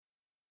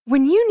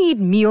When you need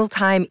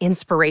mealtime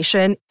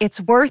inspiration,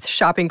 it's worth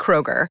shopping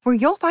Kroger, where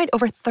you'll find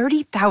over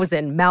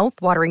 30,000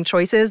 mouth-watering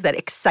choices that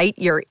excite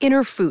your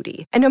inner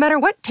foodie. And no matter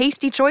what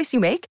tasty choice you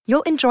make,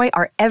 you'll enjoy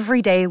our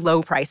everyday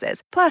low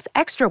prices, plus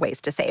extra ways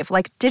to save,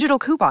 like digital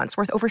coupons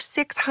worth over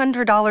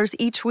 $600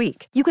 each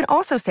week. You can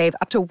also save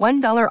up to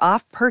 $1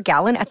 off per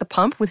gallon at the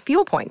pump with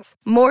fuel points.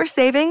 More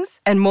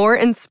savings and more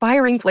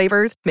inspiring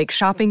flavors make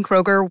shopping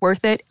Kroger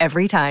worth it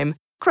every time.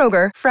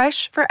 Kroger,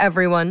 fresh for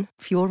everyone.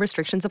 Fuel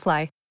restrictions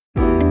apply.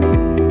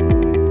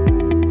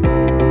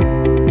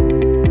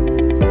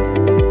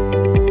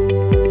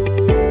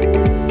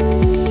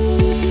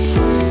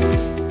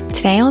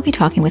 Today, I'll be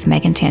talking with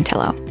Megan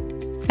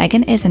Tantillo.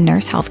 Megan is a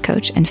nurse health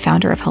coach and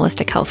founder of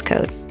Holistic Health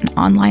Code, an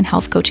online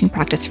health coaching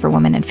practice for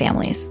women and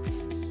families.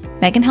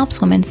 Megan helps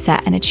women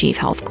set and achieve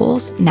health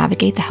goals,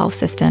 navigate the health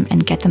system,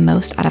 and get the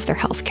most out of their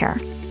health care.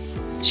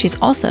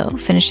 She's also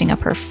finishing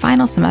up her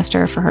final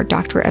semester for her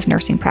Doctorate of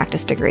Nursing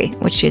Practice degree,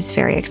 which she's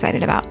very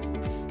excited about.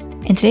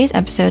 In today's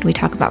episode, we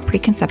talk about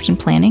preconception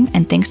planning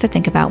and things to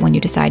think about when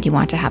you decide you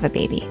want to have a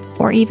baby,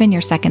 or even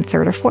your second,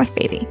 third, or fourth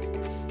baby.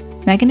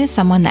 Megan is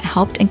someone that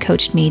helped and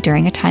coached me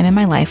during a time in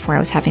my life where I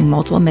was having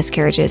multiple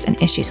miscarriages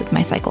and issues with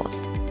my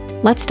cycles.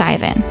 Let's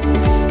dive in.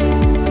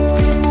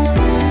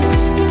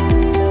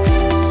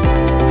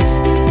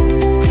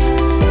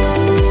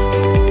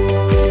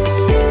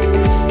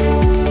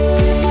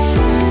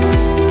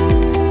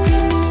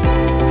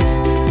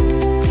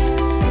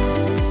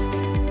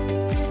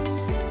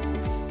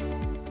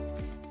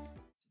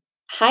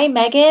 Hi,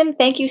 Megan.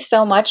 Thank you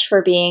so much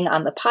for being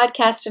on the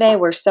podcast today.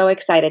 We're so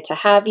excited to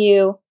have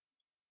you.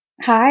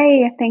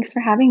 Hi, thanks for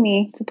having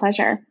me. It's a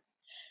pleasure.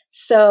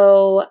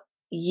 So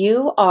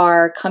you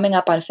are coming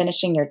up on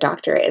finishing your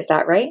doctorate, is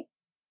that right?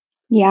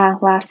 Yeah,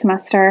 last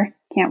semester.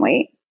 Can't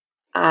wait.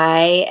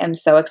 I am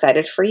so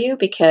excited for you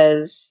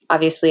because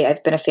obviously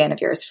I've been a fan of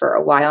yours for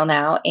a while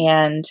now,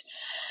 and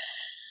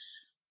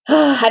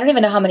I don't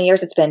even know how many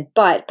years it's been,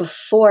 but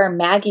before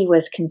Maggie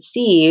was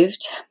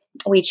conceived,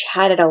 we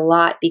chatted a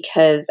lot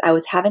because I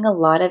was having a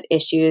lot of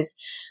issues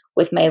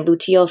with my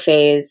luteal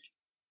phase.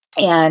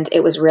 And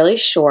it was really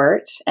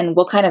short, and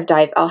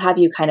I'll have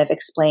you kind of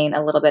explain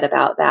a little bit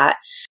about that.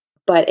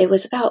 But it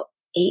was about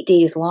 8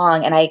 days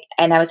long, and I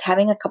was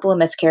having a couple of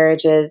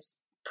miscarriages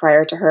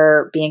prior to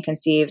her being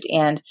conceived,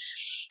 and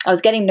I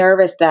was getting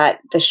nervous that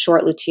the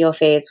short luteal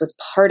phase was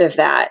part of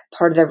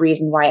the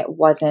reason why it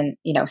wasn't,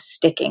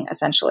 sticking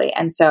essentially.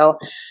 And so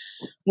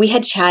we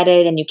had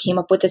chatted, and you came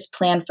up with this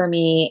plan for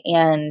me,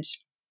 and,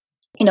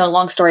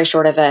 long story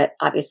short of it,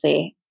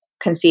 obviously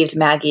conceived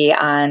Maggie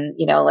on,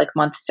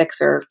 month 6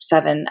 or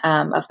 7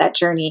 of that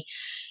journey.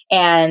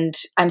 And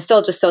I'm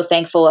still just so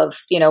thankful of,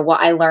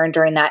 what I learned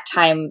during that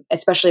time,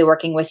 especially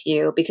working with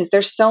you, because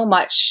there's so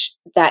much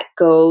that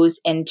goes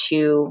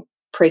into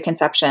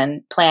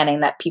preconception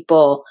planning that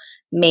people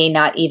may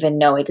not even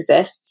know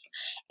exists.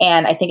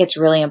 And I think it's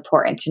really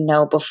important to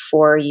know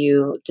before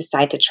you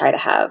decide to try to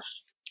have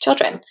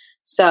children.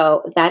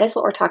 So that is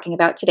what we're talking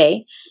about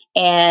today.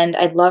 And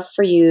I'd love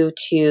for you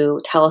to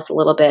tell us a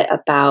little bit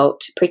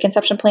about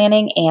preconception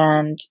planning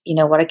and,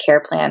 what a care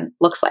plan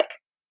looks like.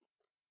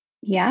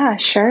 Yeah,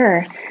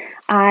 sure.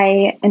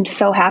 I am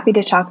so happy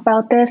to talk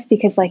about this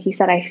because, like you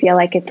said, I feel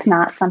like it's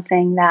not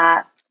something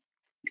that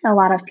a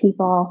lot of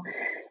people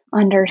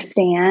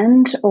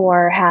understand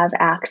or have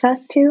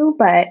access to,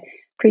 but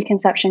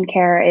preconception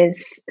care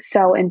is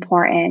so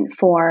important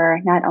for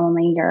not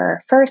only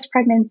your first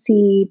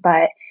pregnancy,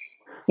 but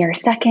your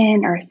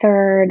second or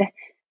third,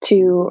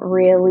 to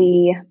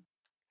really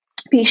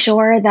be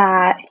sure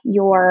that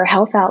your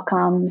health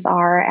outcomes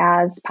are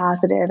as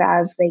positive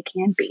as they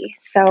can be.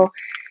 So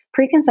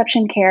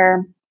preconception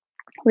care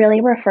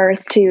really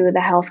refers to the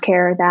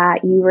healthcare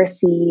that you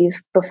receive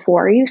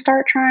before you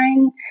start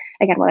trying,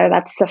 again, whether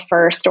that's the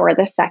first or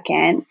the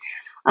second.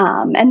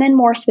 And then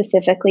more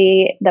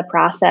specifically, the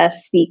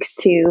process speaks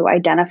to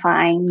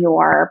identifying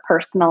your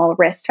personal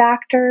risk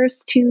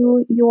factors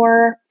to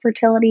your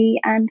fertility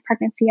and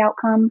pregnancy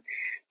outcome.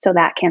 So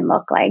that can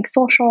look like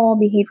social,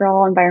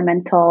 behavioral,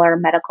 environmental, or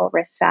medical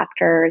risk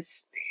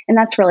factors. And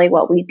that's really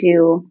what we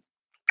do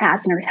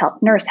as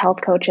nurse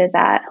health coaches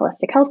at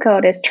Holistic Health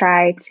Code, is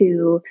try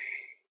to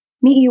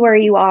meet you where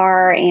you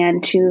are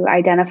and to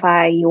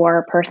identify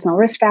your personal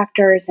risk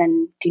factors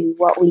and do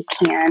what we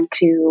can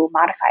to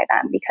modify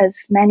them,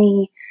 because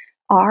many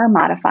are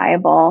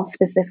modifiable,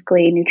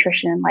 specifically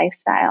nutrition and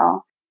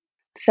lifestyle.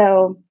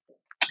 So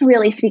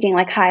really speaking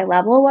like high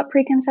level, what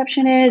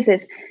preconception is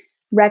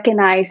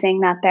recognizing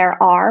that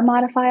there are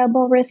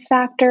modifiable risk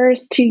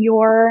factors to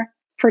your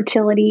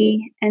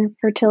fertility and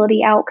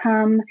fertility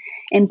outcome,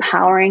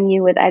 empowering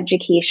you with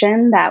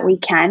education that we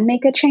can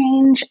make a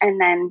change, and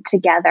then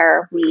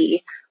together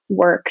we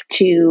work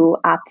to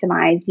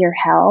optimize your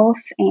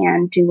health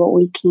and do what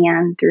we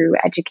can through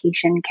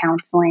education,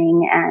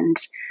 counseling, and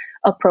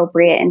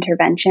appropriate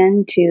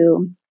intervention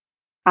to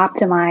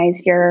optimize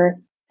your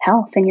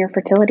health and your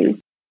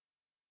fertility.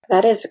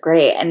 That is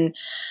great. And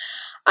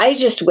I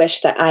just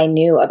wish that I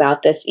knew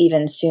about this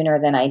even sooner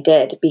than I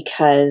did,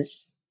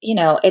 because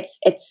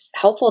it's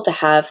helpful to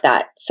have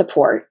that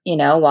support,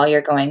 while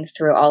you're going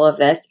through all of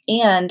this.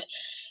 And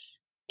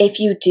if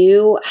you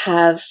do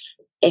have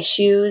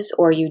issues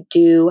or you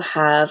do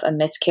have a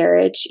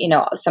miscarriage,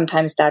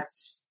 sometimes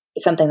that's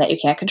something that you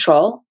can't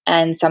control.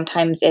 And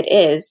sometimes it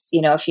is,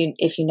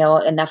 if you know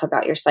enough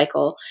about your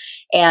cycle.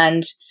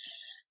 And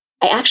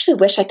I actually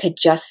wish I could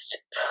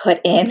just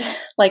put in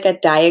like a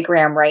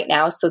diagram right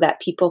now so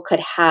that people could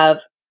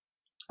have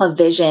a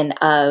vision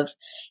of,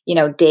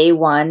 day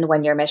one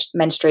when your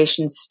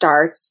menstruation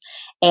starts,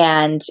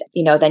 and,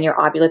 then your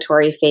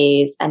ovulatory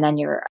phase, and then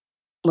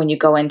when you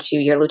go into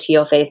your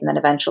luteal phase, and then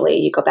eventually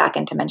you go back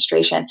into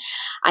menstruation.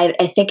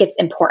 I think it's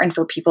important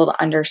for people to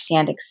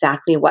understand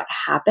exactly what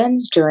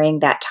happens during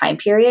that time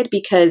period,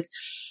 because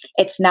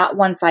it's not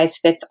one size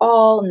fits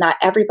all. Not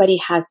everybody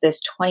has this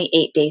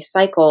 28-day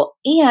cycle.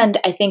 And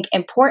I think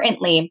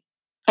importantly,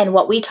 and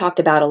what we talked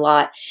about a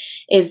lot,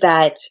 is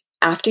that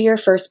after your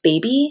first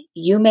baby,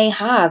 you may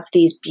have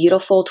these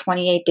beautiful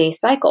 28-day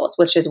cycles,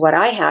 which is what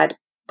I had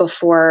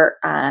before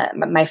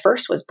my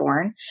first was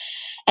born.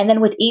 And then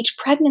with each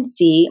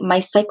pregnancy, my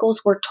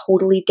cycles were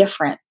totally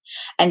different.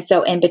 And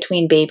so in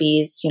between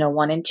babies,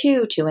 1 and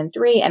 2, 2 and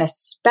 3, and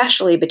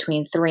especially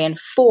between 3 and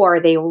 4,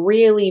 they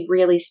really,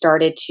 really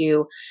started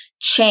to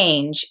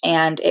change,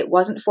 and it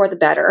wasn't for the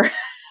better.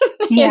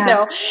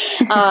 Yeah.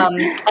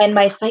 And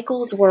my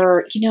cycles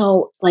were,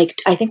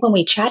 I think when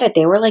we chatted,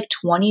 they were like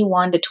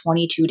 21 to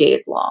 22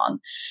 days long.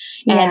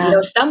 And,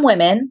 Yeah. some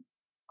women,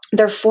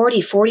 they're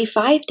 40,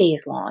 45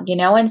 days long,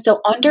 and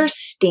so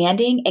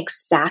understanding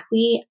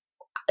exactly,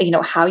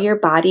 how your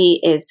body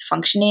is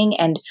functioning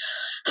and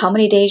how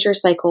many days your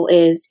cycle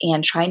is,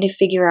 and trying to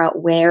figure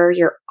out where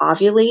you're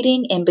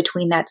ovulating in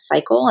between that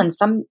cycle. And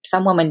some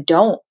women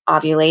don't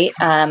ovulate,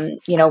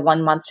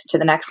 1 month to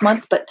the next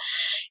month, but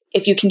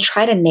if you can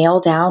try to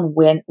nail down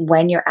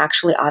when you're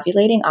actually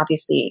ovulating,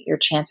 obviously your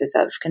chances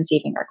of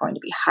conceiving are going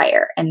to be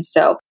higher. And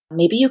so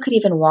maybe you could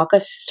even walk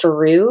us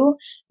through,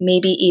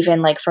 maybe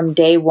even like from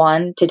day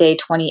 1 to day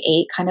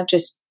 28, kind of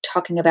just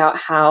talking about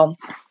how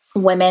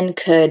women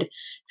could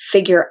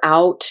figure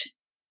out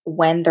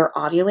when they're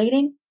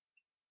ovulating.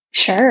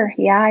 Sure.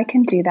 Yeah, I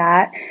can do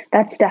that.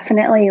 That's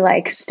definitely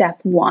like step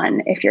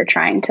 1 if you're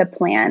trying to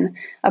plan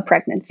a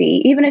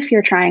pregnancy. Even if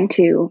you're trying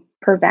to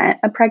prevent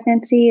a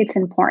pregnancy, it's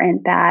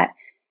important that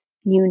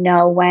you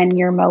know when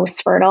you're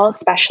most fertile,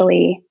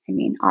 especially,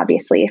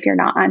 obviously, if you're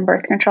not on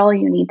birth control,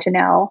 you need to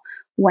know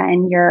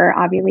when you're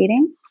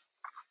ovulating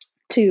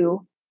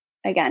to,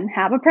 again,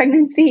 have a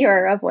pregnancy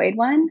or avoid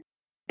one.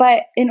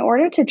 But in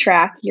order to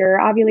track your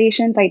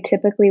ovulations, I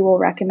typically will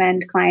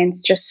recommend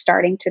clients just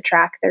starting to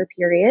track their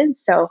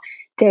periods. So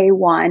day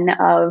 1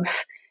 of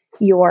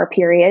your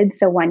period,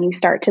 so when you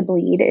start to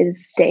bleed,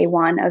 is day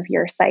 1 of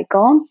your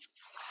cycle.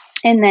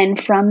 And then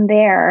from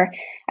there,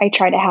 I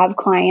try to have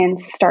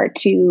clients start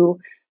to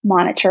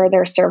monitor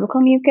their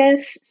cervical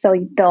mucus. So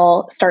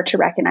they'll start to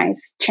recognize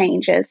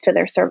changes to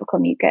their cervical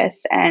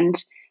mucus. And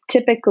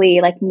typically,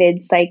 like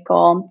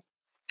mid-cycle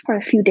or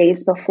a few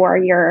days before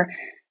you're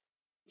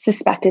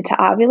suspected to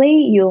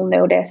ovulate, you'll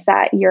notice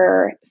that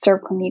your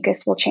cervical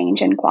mucus will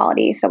change in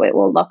quality. So it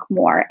will look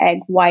more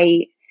egg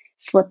white,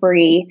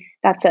 slippery.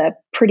 That's a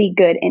pretty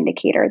good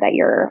indicator that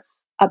you're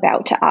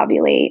about to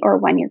ovulate or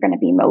when you're going to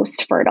be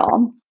most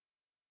fertile.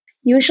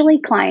 Usually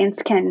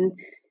clients can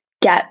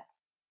get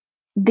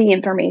the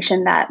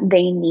information that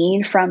they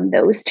need from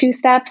those 2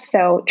 steps.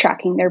 So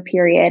tracking their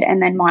period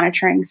and then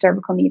monitoring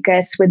cervical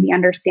mucus, with the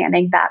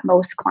understanding that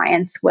most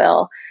clients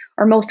will,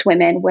 or most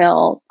women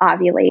will,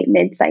 ovulate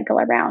mid-cycle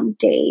around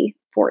day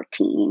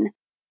 14,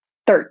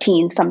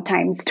 13,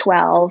 sometimes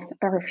 12,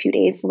 or a few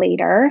days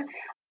later.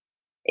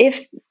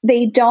 If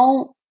they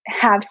don't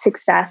have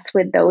success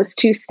with those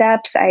 2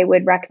 steps, I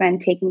would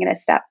recommend taking it a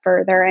step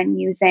further and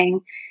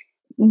using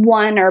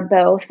one or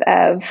both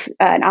of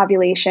an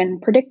ovulation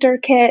predictor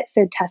kit.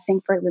 So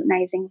testing for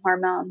luteinizing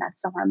hormone,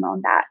 that's the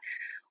hormone that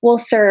will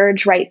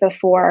surge right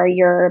before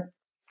your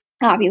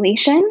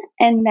ovulation.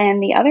 And then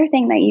the other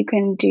thing that you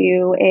can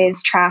do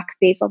is track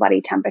basal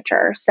body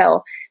temperature.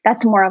 So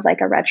that's more of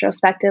like a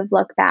retrospective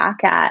look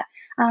back at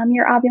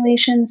your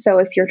ovulation. So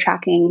if you're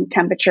tracking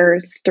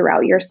temperatures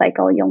throughout your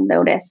cycle, you'll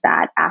notice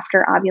that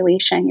after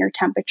ovulation, your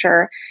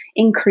temperature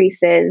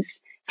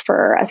increases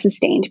for a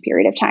sustained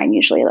period of time,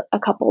 usually a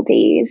couple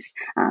days.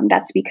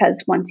 That's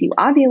because once you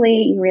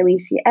ovulate, you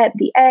release the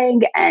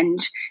egg, and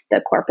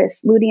the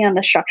corpus luteum,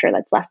 the structure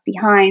that's left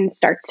behind,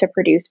 starts to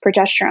produce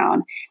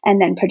progesterone. And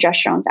then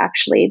progesterone is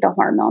actually the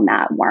hormone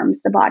that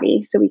warms the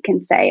body. So we can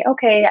say,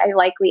 okay, I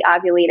likely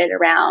ovulated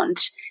around,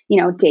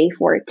 day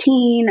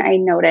 14. I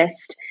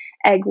noticed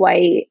egg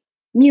white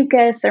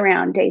mucus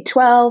around day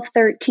 12,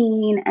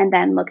 13, and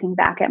then looking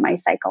back at my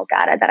cycle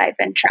data that I've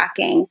been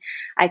tracking,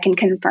 I can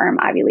confirm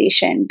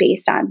ovulation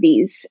based on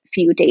these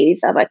few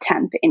days of a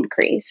temp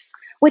increase,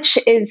 which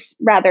is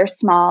rather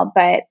small,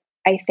 but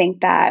I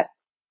think that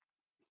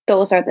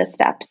those are the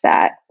steps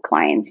that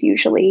clients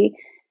usually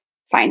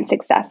find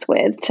success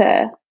with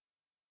to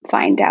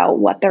find out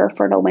what their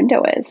fertile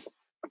window is.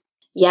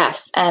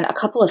 Yes. And a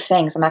couple of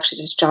things. I'm actually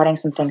just jotting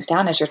some things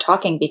down as you're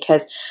talking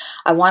because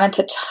I wanted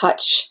to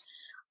touch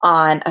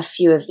on a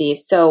few of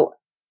these. So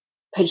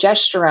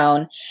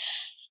progesterone.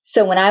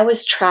 So when I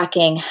was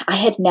tracking, I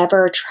had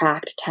never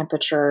tracked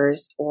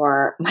temperatures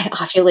or my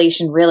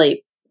ovulation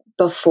really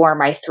before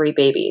my 3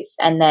 babies.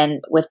 And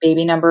then with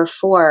baby number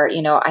 4,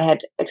 I had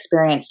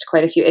experienced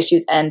quite a few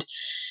issues, and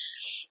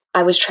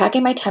I was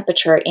tracking my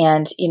temperature,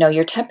 and,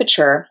 your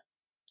temperature,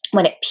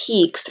 when it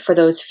peaks for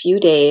those few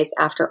days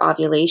after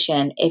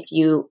ovulation, if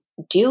you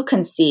do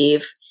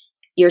conceive,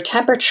 your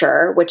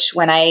temperature, which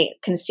when I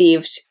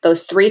conceived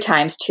those 3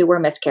 times, 2 were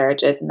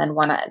miscarriages, and then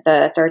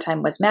the third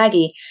time was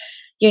Maggie,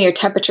 your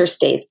temperature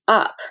stays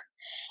up.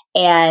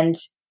 And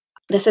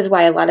this is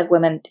why a lot of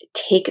women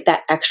take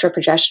that extra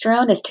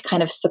progesterone, is to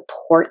kind of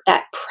support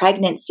that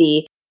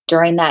pregnancy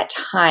during that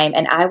time.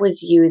 And I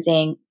was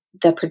using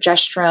the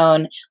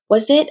progesterone.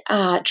 Was it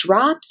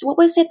drops? What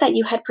was it that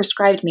you had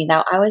prescribed me?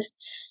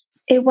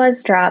 It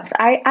was drops.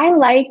 I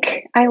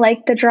like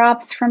the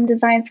drops from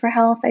Designs for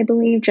Health, I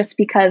believe, just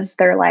because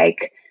they're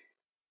like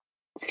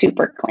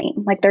super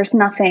clean. Like there's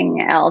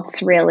nothing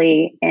else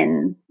really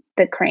in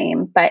the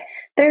cream, but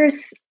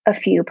there's a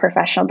few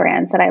professional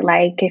brands that I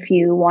like if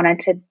you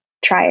wanted to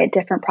try a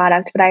different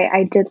product. But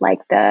I did like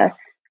the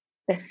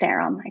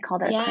serum. I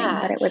called it a cream,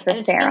 but it was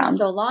a serum. It's been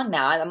so long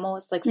now. I'm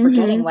almost like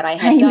forgetting what I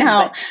had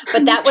done.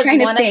 But that was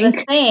one of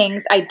the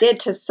things I did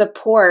to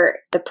support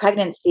the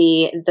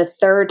pregnancy the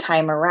third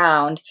time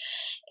around.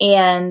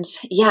 And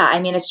yeah, I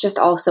mean, it's just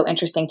all so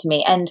interesting to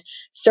me. And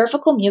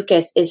cervical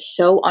mucus is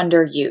so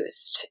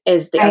underused,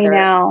 is the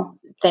other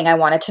thing I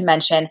wanted to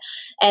mention.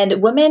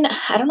 And women,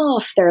 I don't know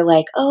if they're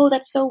like, oh,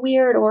 that's so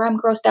weird, or I'm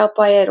grossed out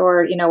by it,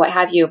 or, what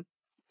have you.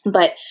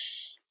 But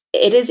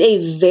it is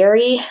a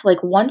very,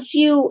 like, once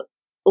you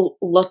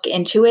look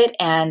into it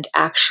and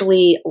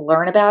actually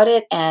learn about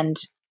it and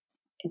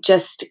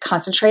just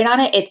concentrate on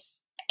it,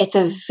 it's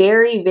a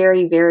very,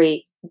 very,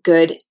 very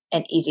good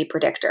and easy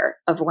predictor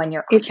of when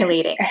you're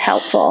ovulating. It's a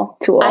helpful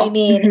tool. I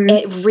mean,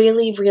 it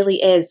really,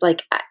 really is.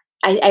 Like,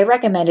 I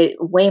recommend it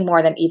way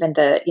more than even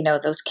the,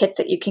 those kits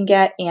that you can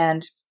get.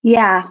 And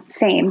yeah,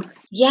 same.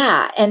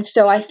 Yeah. And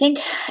so I think,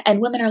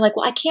 and women are like,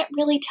 well, I can't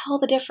really tell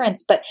the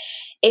difference. But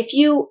if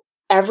you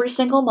every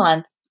single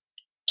month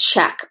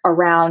check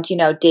around,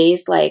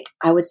 days, like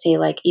I would say,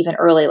 like even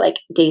early, like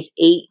days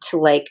 8 to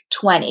like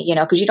 20,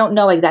 because you don't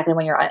know exactly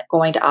when you're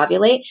going to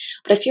ovulate.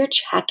 But if you're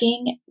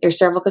checking your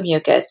cervical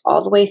mucus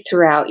all the way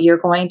throughout, you're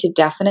going to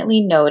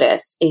definitely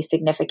notice a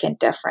significant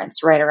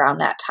difference right around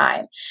that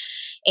time.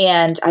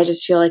 And I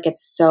just feel like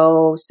it's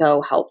so,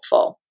 so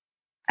helpful.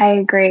 I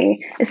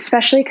agree,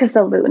 especially because the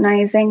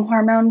luteinizing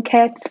hormone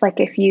kits, like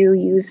if you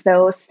use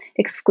those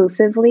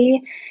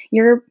exclusively,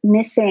 you're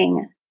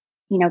missing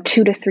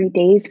 2 to 3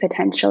 days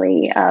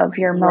potentially of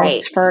your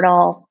most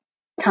fertile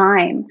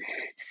time.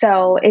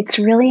 So it's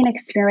really an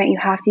experiment. You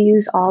have to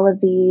use all of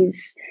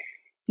these,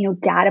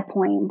 data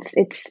points.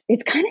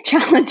 It's kind of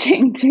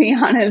challenging, to be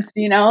honest,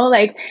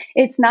 like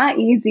it's not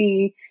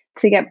easy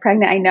to get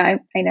pregnant.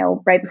 I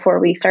know right before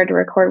we started to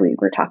record, we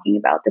were talking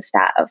about the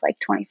stat of like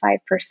 25%.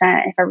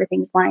 If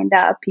everything's lined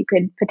up, you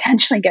could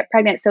potentially get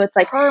pregnant. So it's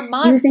like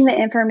using the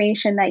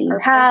information that you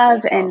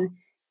have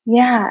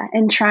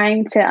and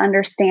trying to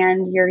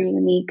understand your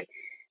unique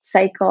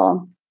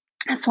cycle.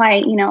 That's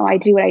why, I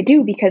do what I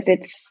do, because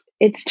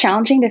it's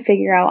challenging to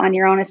figure out on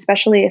your own,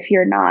 especially if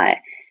you're not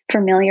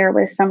familiar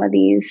with some of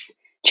these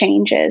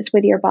changes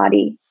with your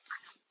body.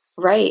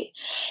 Right.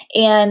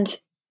 And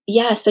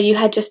yeah, so you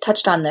had just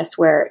touched on this,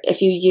 where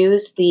if you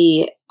use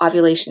the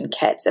ovulation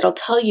kits, it'll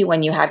tell you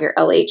when you have your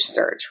LH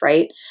surge,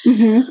 right?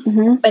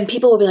 And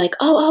people will be like,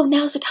 oh,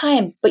 now's the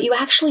time. But you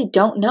actually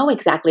don't know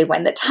exactly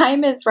when the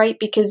time is, right?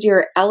 Because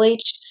your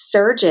LH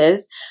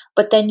surges,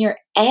 but then your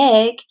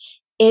egg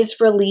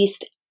is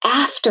released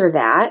after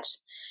that,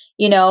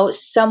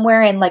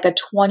 somewhere in like a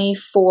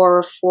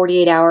 24,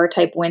 48 hour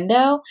type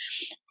window.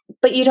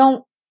 But you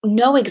don't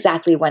know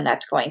exactly when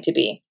that's going to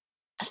be.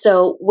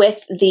 So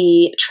with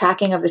the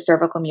tracking of the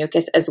cervical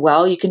mucus as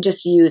well, you can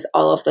just use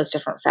all of those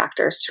different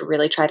factors to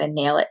really try to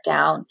nail it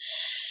down.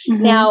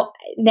 Now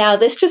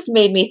this just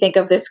made me think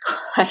of this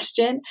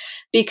question,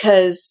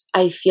 because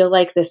I feel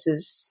like this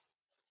is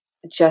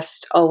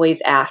just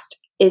always asked.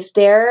 Is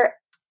there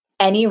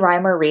any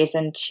rhyme or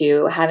reason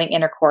to having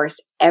intercourse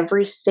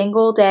every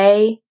single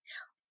day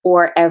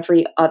or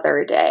every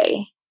other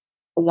day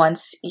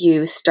once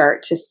you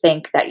start to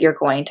think that you're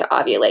going to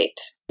ovulate?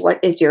 What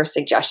is your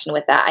suggestion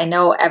with that? I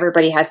know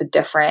everybody has a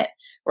different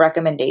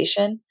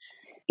recommendation.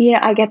 Yeah,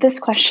 I get this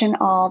question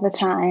all the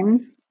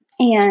time.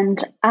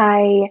 And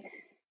I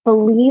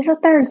believe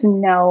that there's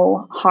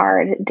no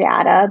hard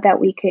data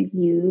that we could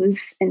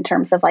use in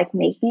terms of like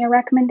making a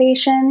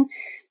recommendation.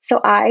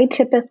 So I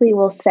typically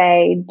will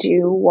say,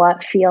 do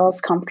what feels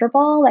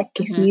comfortable. Like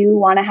if you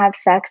want to have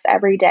sex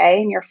every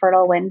day in your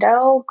fertile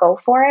window, go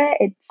for it.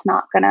 It's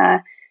not going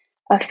to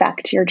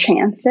affect your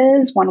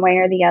chances one way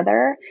or the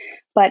other.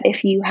 But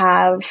if you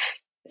have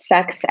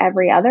sex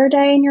every other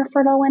day in your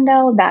fertile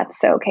window,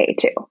 that's okay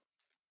too.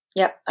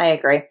 Yep, I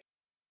agree.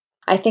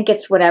 I think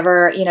it's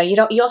whatever,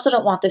 you also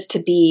don't want this to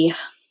be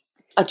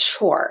a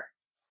chore,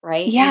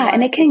 right? Yeah,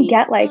 and it can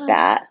get like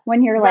that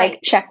when you're right.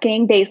 like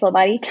checking basal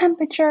body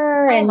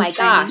temperature Oh and my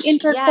trying gosh,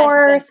 intercourse.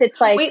 yes. It's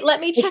like, Wait,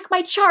 let me check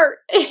my chart,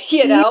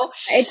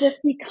 it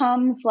just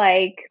becomes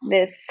like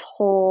this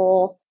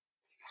whole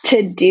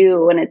to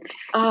do, and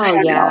it's,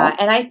 Oh yeah.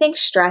 And I think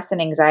stress and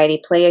anxiety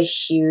play a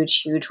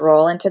huge, huge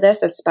role into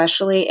this,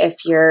 especially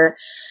if you're,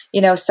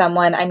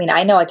 someone, I mean,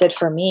 I know it did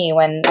for me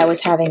when I was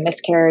having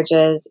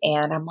miscarriages,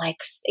 and I'm like,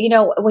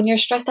 when you're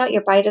stressed out,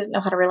 your body doesn't know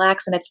how to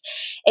relax, and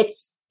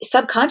it's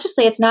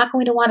subconsciously, it's not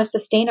going to want to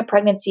sustain a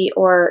pregnancy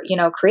or,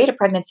 create a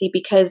pregnancy,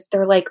 because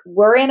they're like,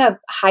 we're in a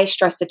high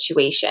stress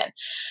situation,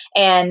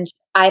 and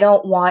I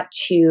don't want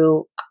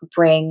to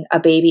bring a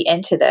baby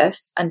into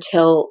this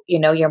until,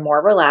 you're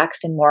more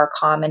relaxed and more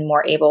calm and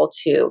more able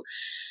to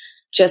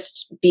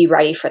just be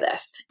ready for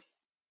this.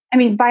 I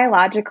mean,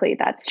 biologically,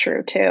 that's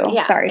true too.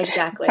 Yeah, Sorry,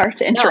 exactly. Sorry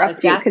to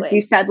interrupt you, because you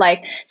exactly. said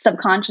like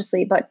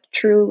subconsciously, but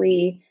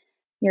truly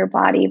your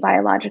body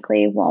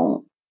biologically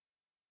won't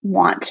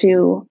want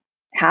to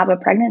have a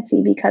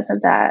pregnancy because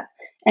of that.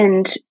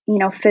 And,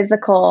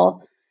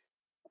 physical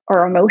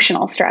or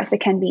emotional stress,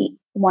 it can be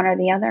one or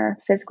the other,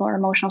 physical or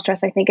emotional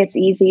stress. I think it's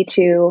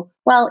easier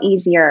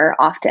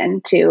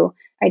often to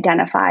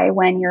identify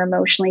when you're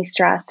emotionally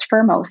stressed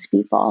for most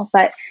people,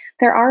 but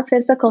there are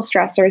physical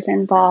stressors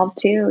involved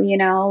too,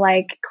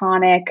 like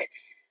chronic,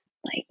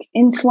 like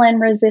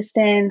insulin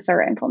resistance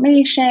or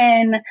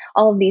inflammation.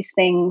 All of these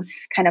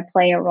things kind of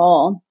play a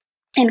role.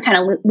 And kind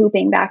of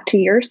looping back to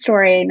your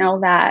story, I know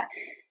that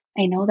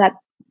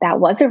that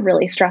was a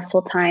really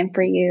stressful time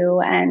for you,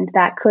 and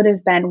that could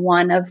have been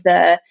one of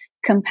the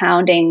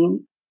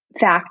compounding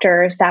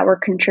factors that were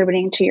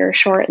contributing to your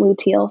short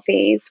luteal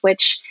phase,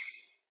 which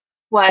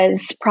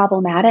was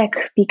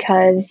problematic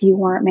because you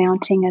weren't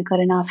mounting a good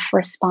enough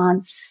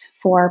response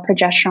for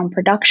progesterone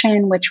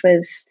production, which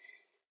was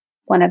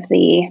one of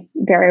the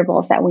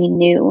variables that we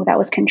knew that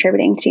was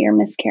contributing to your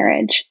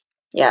miscarriage.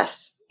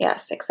 Yes,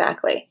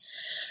 exactly.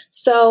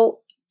 So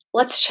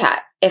let's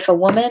chat. If a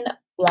woman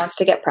wants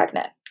to get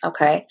pregnant,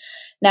 okay.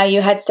 Now,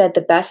 you had said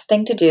the best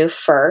thing to do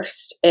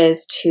first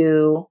is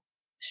to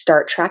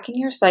start tracking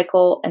your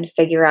cycle and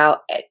figure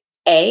out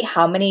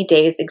how many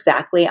days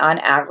exactly on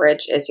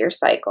average is your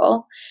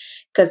cycle.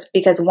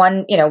 Because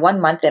one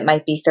month it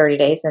might be 30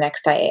 days, the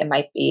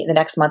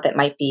next month it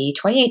might be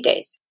 28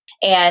 days.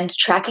 And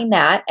tracking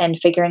that and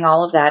figuring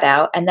all of that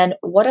out. And then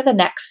what are the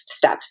next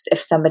steps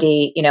if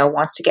somebody,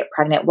 wants to get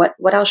pregnant?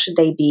 What else should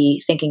they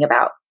be thinking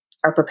about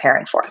or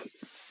preparing for?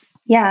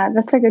 Yeah,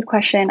 that's a good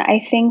question.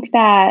 I think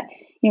that,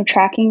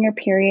 tracking your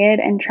period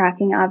and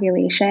tracking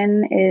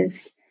ovulation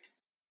is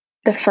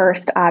the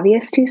first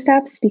obvious two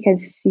steps,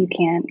 because you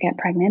can't get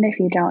pregnant if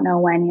you don't know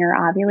when you're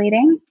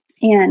ovulating.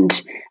 And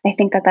I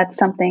think that that's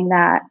something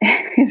that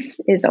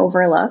is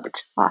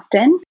overlooked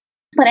often.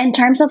 But in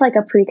terms of like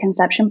a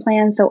preconception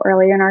plan, so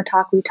earlier in our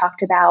talk, we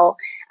talked about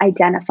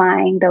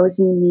identifying those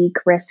unique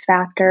risk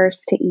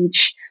factors to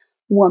each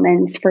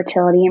woman's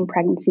fertility and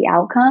pregnancy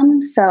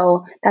outcome.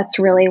 So that's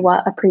really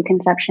what a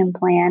preconception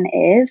plan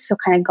is. So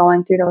kind of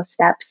going through those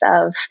steps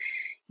of,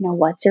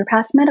 what's your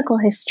past medical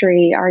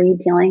history? Are you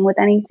dealing with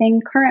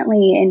anything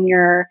currently in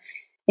your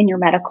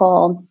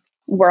medical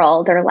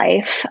world or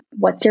life?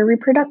 What's your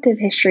reproductive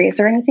history? Is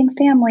there anything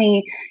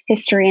family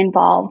history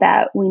involved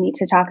that we need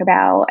to talk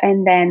about?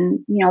 And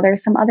then,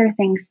 there's some other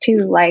things too,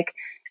 like,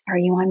 are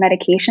you on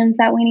medications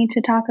that we need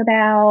to talk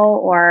about?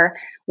 Or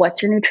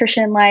what's your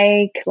nutrition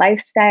like,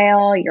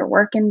 lifestyle, your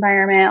work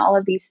environment? All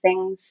of these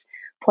things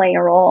play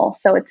a role.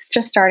 So it's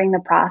just starting the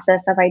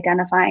process of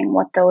identifying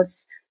what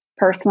those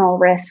personal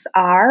risks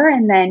are,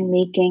 and then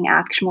making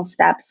actionable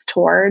steps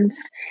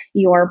towards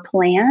your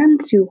plan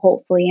to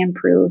hopefully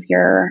improve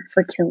your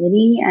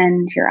fertility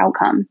and your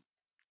outcome.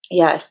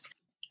 Yes.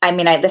 I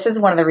mean, this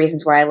is one of the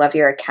reasons why I love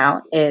your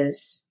account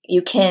is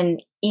you can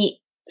eat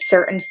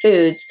certain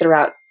foods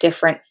throughout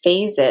different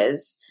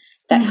phases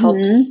that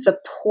helps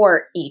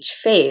support each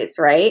phase,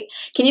 right?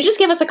 Can you just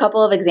give us a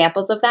couple of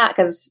examples of that?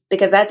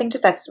 Because I think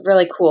that's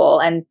really cool,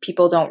 and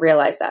people don't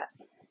realize that.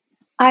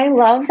 I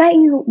love that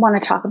you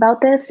want to talk about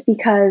this,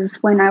 because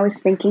when I was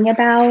thinking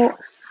about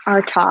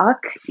our talk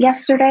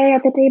yesterday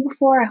or the day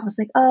before, I was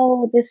like,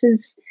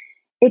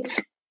 it's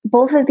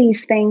both of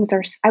these things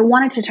I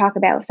wanted to talk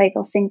about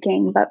cycle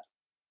syncing, but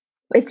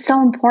it's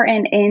so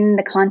important in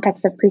the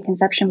context of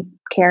preconception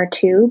care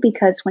too,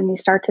 because when you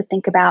start to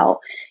think about,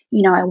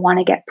 I want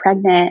to get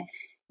pregnant,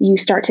 you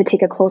start to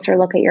take a closer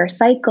look at your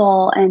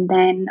cycle. And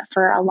then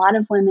for a lot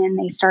of women,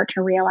 they start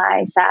to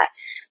realize that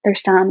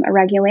there's some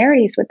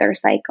irregularities with their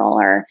cycle,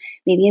 or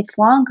maybe it's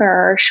longer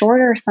or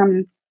shorter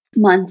some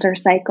months or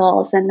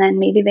cycles. And then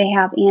maybe they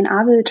have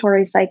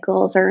anovulatory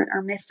cycles or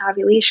missed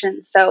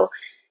ovulations. So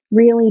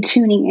really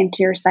tuning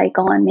into your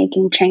cycle and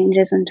making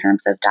changes in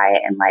terms of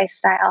diet and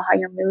lifestyle, how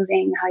you're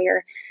moving, how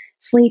you're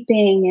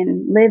sleeping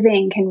and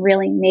living can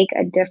really make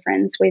a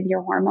difference with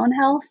your hormone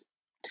health.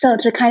 So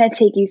to kind of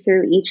take you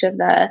through each of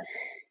the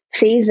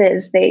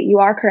phases, that you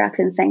are correct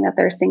in saying that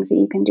there's things that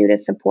you can do to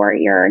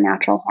support your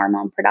natural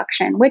hormone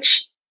production,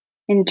 which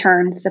in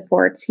turn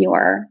supports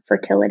your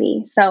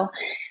fertility. So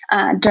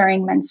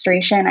during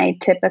menstruation, I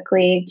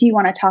typically, do you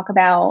want to talk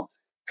about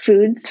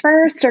foods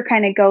first or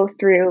kind of go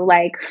through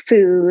like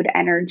food,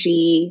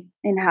 energy,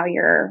 and how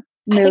you're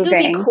moving? I think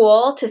it would be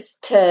cool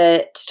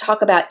to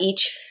talk about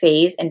each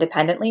phase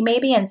independently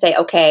maybe and say,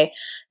 okay,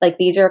 like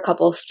these are a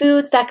couple of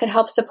foods that could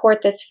help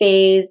support this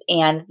phase.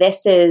 And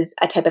this is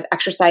a type of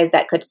exercise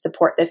that could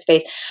support this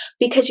phase.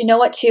 Because you know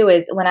what too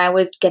is when I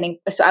was doing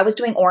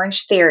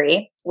Orange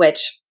Theory,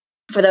 which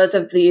for those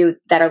of you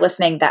that are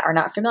listening that are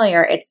not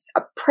familiar, it's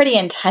a pretty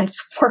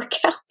intense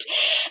workout.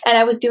 And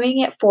I was doing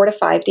it 4 to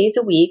 5 days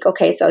a week.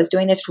 Okay. So I was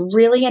doing this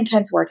really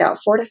intense workout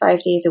 4 to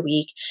 5 days a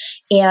week.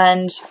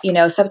 And,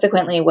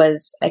 subsequently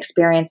was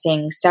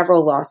experiencing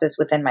several losses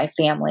within my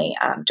family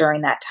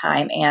during that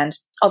time. And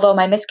although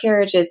my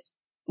miscarriages,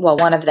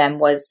 one of them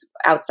was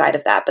outside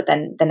of that, but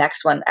then the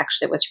next one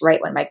actually was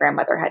right when my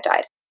grandmother had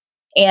died.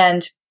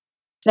 And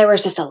there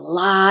was just a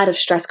lot of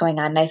stress going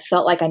on. And I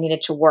felt like I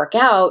needed to work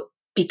out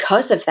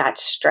because of that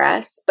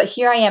stress. But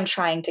here I am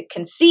trying to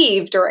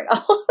conceive during all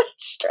of that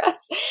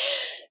stress.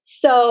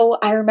 So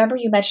I remember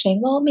you mentioning,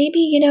 well,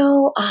 maybe,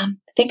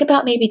 think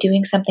about maybe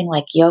doing something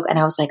like yoga. And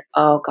I was like,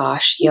 oh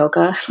gosh,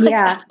 yoga.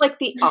 Yeah. That's like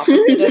the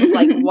opposite of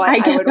like what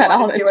I would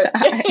want to do it.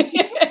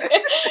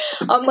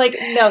 I'm like,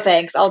 no,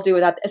 thanks. I'll do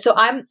it. So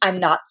I'm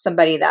not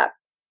somebody that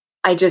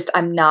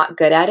I'm not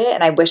good at it.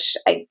 And I wish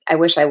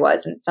I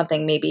was, and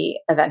something maybe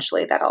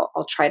eventually that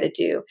I'll try to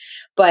do.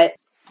 But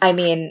I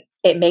mean,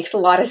 it makes a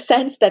lot of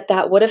sense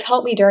that would have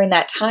helped me during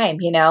that time,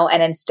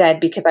 and instead,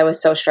 because I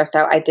was so stressed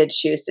out, I did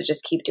choose to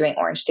just keep doing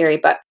Orange Theory.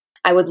 But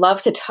I would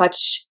love to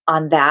touch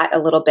on that a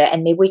little bit,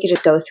 and maybe we could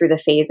just go through the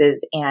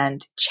phases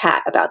and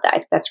chat about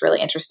that. That's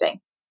really interesting.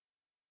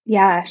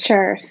 Yeah,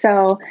 sure.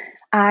 So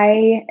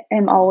I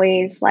am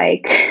always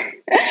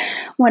like,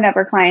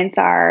 whenever clients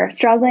are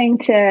struggling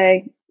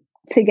to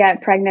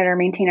get pregnant or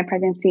maintain a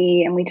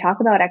pregnancy and we talk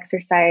about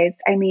exercise,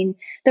 I mean,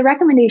 the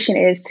recommendation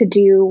is to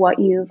do what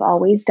you've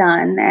always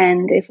done.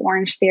 And if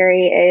Orange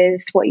Theory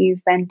is what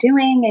you've been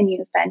doing and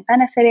you've been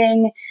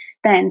benefiting,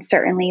 then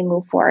certainly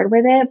move forward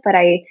with it. But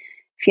I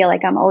feel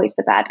like I'm always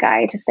the bad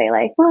guy to say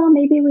like, well,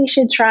 maybe we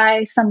should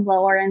try some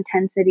lower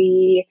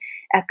intensity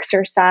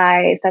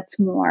exercise that's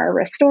more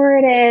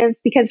restorative,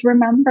 because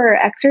remember,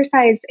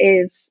 exercise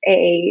is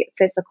a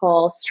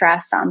physical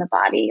stress on the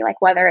body.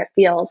 Like whether it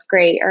feels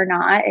great or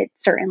not, it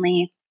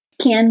certainly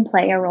can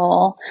play a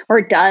role,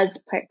 or does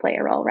play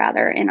a role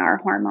rather, in our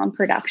hormone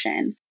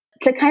production.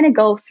 To kind of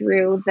go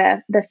through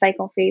the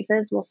cycle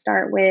phases, we'll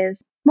start with,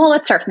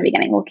 let's start from the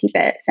beginning. We'll keep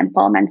it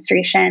simple.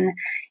 Menstruation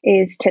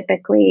is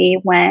typically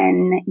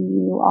when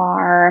you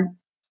are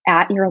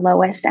at your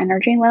lowest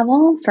energy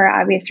level. For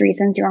obvious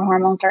reasons, your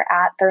hormones are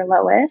at their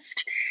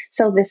lowest.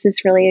 So this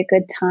is really a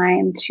good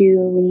time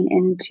to lean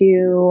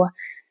into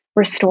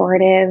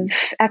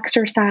restorative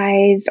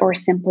exercise or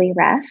simply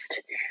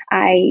rest.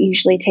 I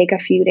usually take a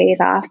few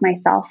days off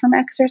myself from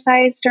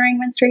exercise during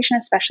menstruation,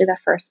 especially the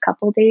first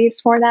couple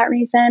days for that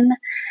reason.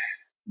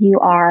 You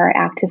are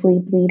actively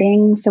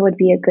bleeding, so it would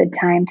be a good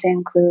time to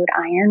include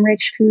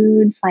iron-rich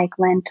foods like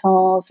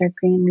lentils or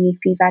green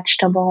leafy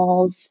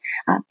vegetables,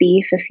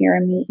 beef if you're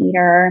a meat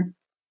eater.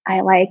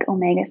 I like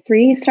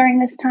omega-3s during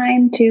this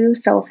time too,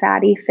 so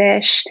fatty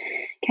fish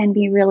can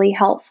be really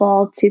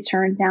helpful to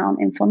turn down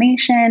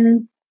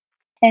inflammation.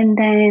 And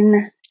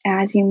then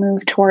as you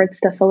move towards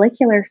the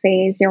follicular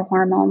phase, your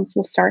hormones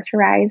will start to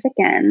rise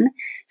again.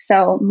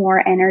 So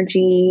more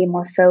energy,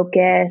 more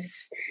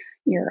focus.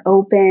 You're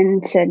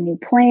open to new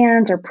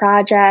plans or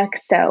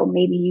projects. So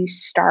maybe you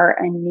start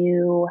a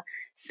new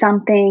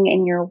something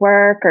in your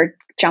work or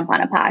jump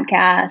on a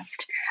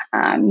podcast.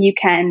 You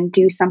can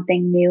do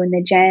something new in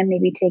the gym,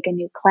 maybe take a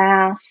new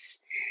class.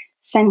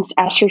 Since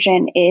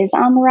estrogen is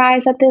on the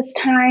rise at this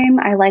time,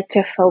 I like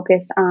to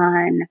focus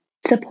on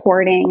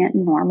supporting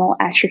normal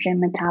estrogen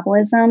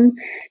metabolism.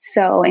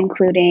 So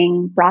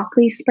including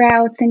broccoli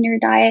sprouts in your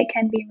diet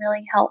can be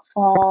really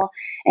helpful,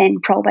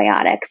 and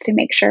probiotics to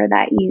make sure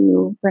that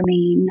you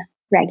remain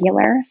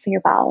regular, so your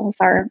bowels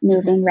are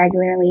moving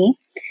regularly.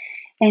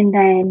 And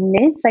then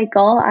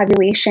mid-cycle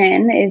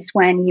ovulation is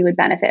when you would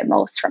benefit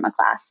most from a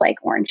class like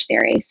Orange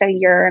Theory. So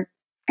your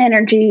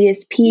energy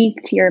is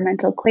peaked, your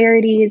mental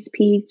clarity is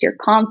peaked, you're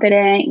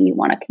confident, you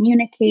want to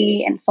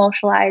communicate and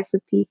socialize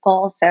with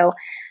people. So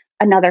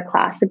another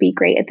class would be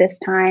great at this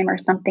time, or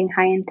something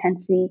high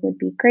intensity would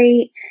be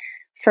great.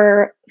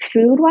 For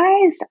food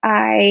wise,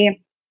 I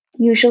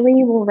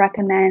usually will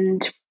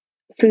recommend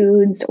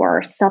foods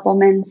or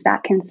supplements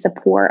that can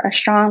support a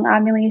strong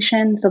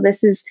ovulation. So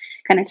this is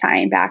kind of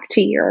tying back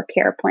to your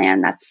care plan.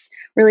 That's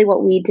really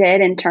what we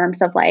did in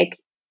terms of like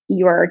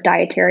your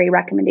dietary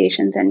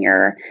recommendations and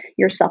your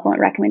supplement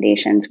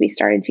recommendations. We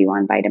started you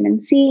on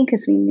vitamin C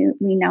because we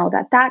know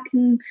that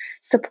can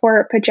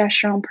support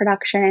progesterone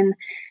production.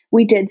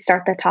 We did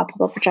start the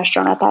topical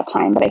progesterone at that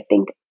time, but I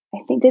think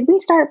did we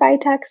start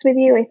Vitex with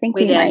you? I think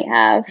we might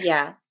have.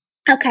 Yeah.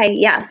 Okay,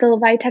 yeah. So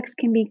Vitex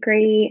can be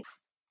great.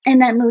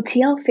 And then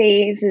luteal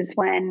phase is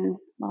when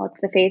well,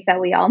 it's the phase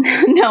that we all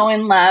know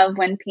and love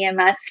when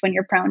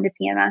you're prone to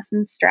PMS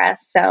and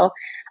stress. So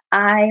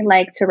I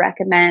like to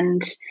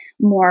recommend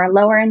more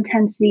lower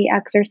intensity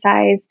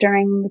exercise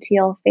during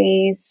luteal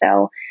phase.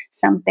 So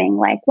something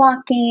like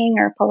walking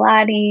or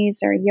Pilates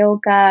or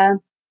yoga.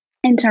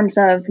 In terms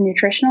of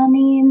nutritional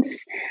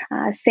needs,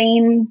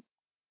 same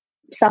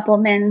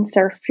supplements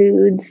or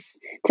foods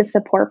to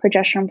support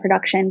progesterone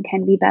production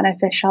can be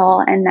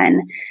beneficial. And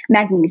then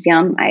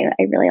magnesium, I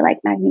really like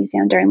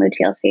magnesium during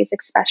luteal phase,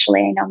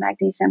 especially. I know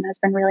magnesium has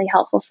been really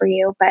helpful for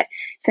you, but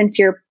since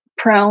you're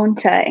prone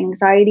to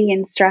anxiety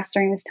and stress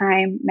during this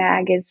time,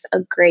 mag is a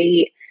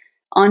great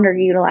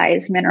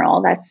underutilized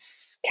mineral that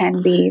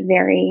can be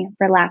very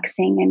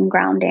relaxing and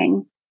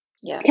grounding.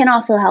 Yes. Can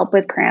also help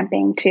with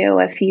cramping too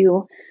if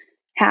you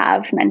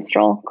have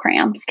menstrual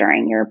cramps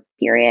during your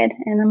period.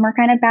 And then we're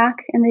kind of back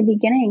in the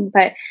beginning.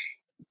 But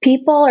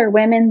people or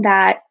women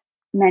that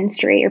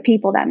menstruate, or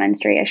people that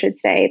menstruate, I should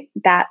say,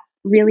 that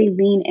really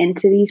lean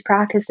into these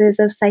practices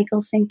of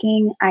cycle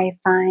syncing, I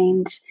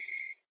find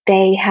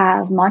they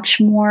have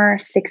much more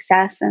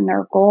success in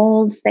their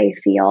goals. They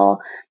feel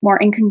more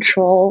in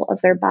control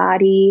of their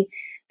body.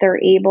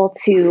 They're able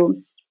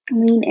to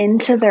lean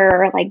into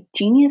their like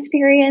genius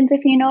periods,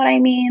 if you know what I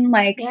mean.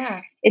 Like,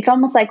 yeah. It's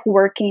almost like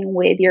working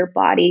with your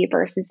body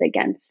versus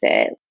against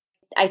it.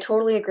 I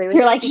totally agree with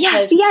You're you. Like,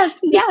 yes.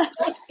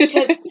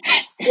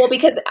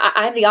 Because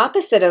I'm the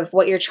opposite of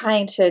what you're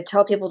trying to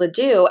tell people to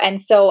do. And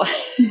so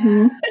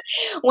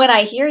when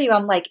I hear you,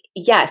 I'm like,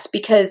 yes,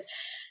 because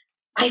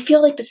I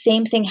feel like the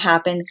same thing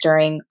happens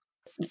during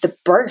the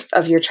birth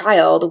of your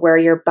child, where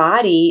your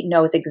body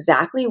knows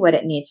exactly what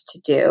it needs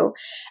to do.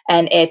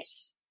 And it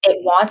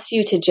wants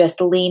you to just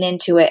lean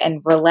into it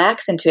and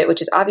relax into it,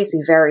 which is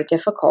obviously very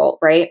difficult,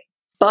 right?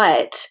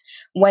 But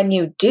when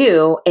you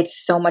do,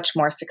 it's so much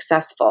more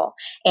successful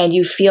and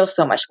you feel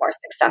so much more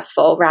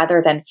successful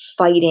rather than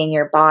fighting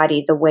your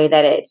body the way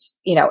that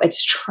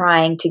it's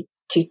trying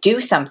to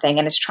do something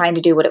and it's trying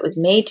to do what it was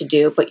made to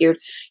do, but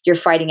you're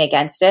fighting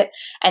against it.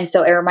 And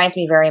so it reminds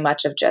me very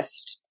much of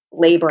just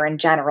labor in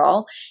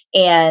general.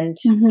 And,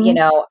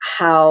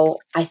 how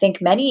I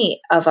think many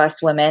of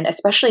us women,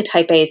 especially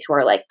type A's who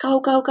are like,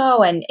 go, go,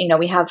 go. And,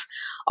 we have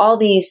all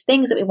these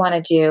things that we want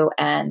to do.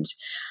 And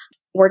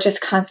we're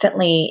just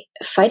constantly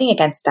fighting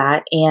against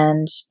that.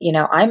 And,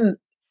 I'm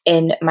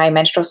in my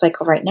menstrual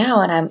cycle right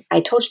now. And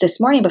I told you this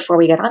morning before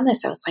we got on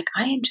this, I was like,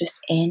 I am just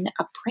in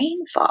a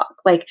brain fog.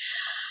 Like,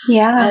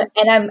 yeah.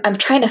 And I'm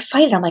trying to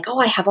fight it. I'm like, oh,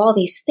 I have all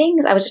these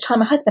things. I was just telling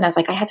my husband, I was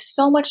like, I have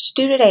so much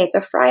to do today. It's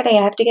a Friday.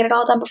 I have to get it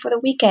all done before the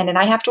weekend. And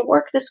I have to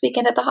work this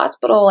weekend at the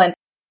hospital. And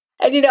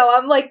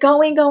I'm like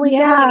going.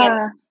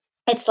 And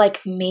it's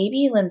like,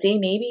 maybe Lindsay,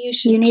 maybe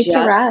you need just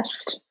to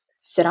rest.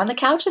 Sit on the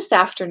couch this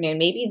afternoon.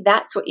 Maybe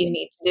that's what you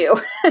need to do.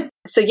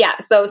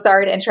 So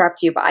sorry to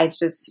interrupt you, but I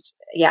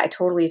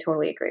totally,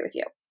 totally agree with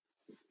you.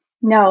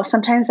 No,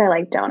 sometimes I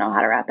don't know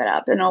how to wrap it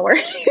up and no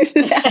worries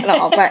at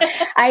all. But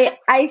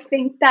I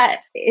think that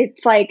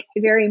it's like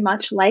very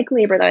much like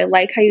labor though. I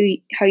like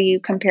how you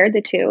compared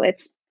the two.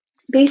 It's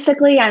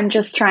basically, I'm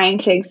just trying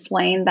to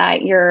explain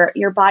that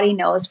your body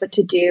knows what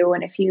to do.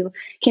 And if you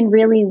can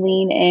really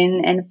lean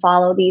in and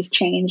follow these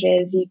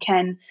changes, you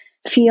can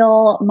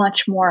feel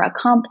much more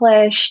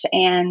accomplished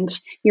and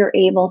you're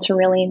able to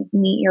really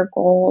meet your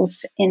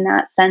goals in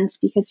that sense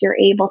because you're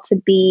able to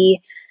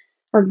be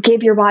or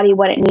give your body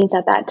what it needs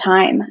at that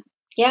time.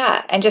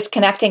 Yeah. And just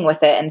connecting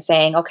with it and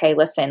saying, okay,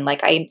 listen,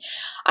 like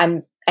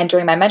I'm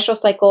entering my menstrual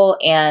cycle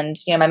and,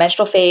 my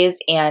menstrual phase,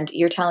 and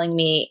you're telling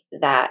me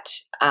that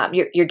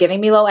you're giving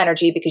me low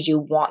energy because you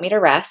want me to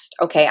rest.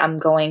 Okay. I'm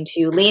going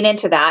to lean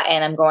into that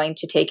and I'm going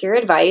to take your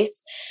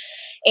advice.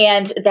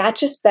 And that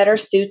just better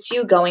suits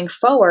you going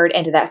forward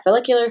into that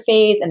follicular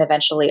phase and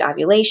eventually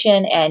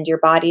ovulation, and your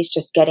body's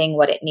just getting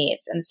what it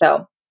needs. And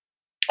so,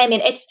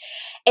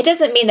 it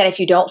doesn't mean that if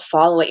you don't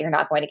follow it, you're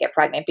not going to get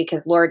pregnant,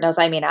 because Lord knows,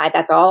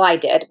 that's all I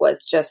did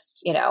was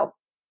just,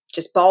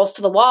 just balls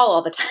to the wall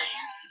all the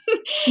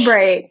time.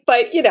 Right.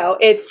 But,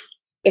 it's,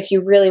 if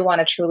you really want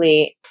to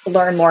truly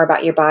learn more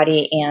about your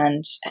body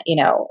and,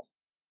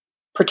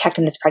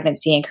 protecting this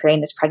pregnancy and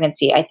creating this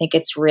pregnancy, I think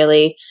it's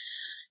really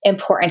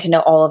important to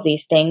know all of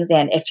these things.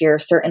 And if you're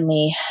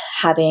certainly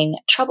having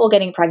trouble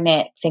getting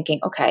pregnant, thinking,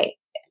 okay,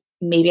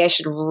 maybe I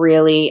should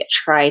really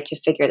try to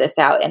figure this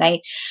out. And I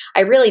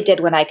really did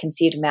when I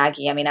conceived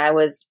Maggie. I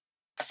was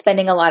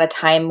spending a lot of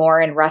time more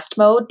in rest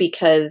mode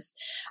because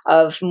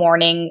of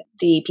mourning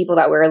the people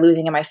that we were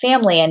losing in my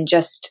family and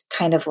just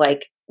kind of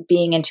like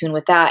being in tune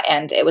with that.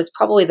 And it was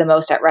probably the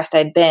most at rest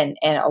I'd been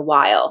in a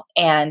while.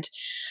 And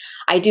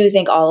I do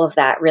think all of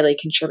that really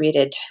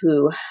contributed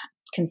to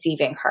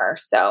conceiving her.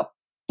 So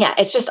yeah,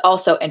 it's just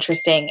also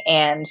interesting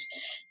and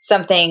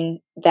something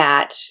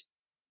that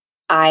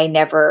I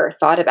never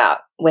thought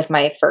about with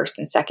my first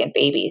and second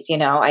babies.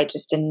 I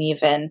just didn't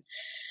even,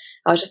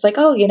 I was just like,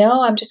 oh,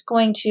 I'm just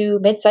going to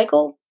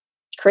mid-cycle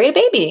create a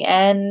baby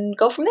and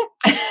go from there,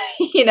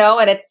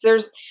 and it's a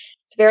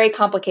very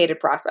complicated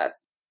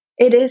process.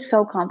 It is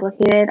so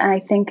complicated. And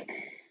I think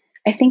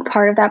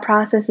part of that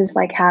process is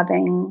like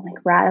having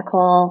like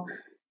radical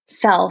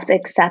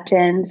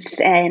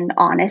self-acceptance and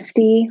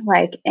honesty.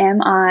 Like,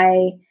 am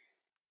I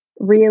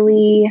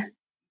really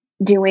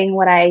doing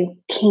what I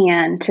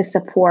can to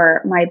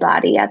support my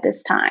body at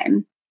this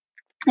time?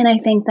 And I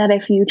think that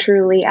if you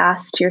truly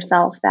asked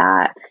yourself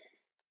that,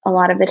 a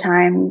lot of the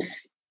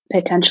times,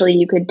 potentially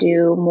you could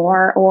do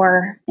more,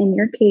 or in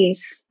your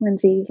case,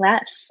 Lindsay,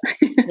 less.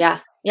 Yeah.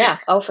 Yeah.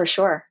 Oh, for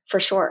sure. For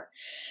sure.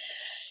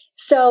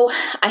 So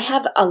I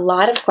have a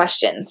lot of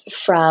questions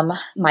from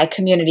my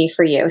community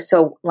for you.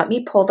 So let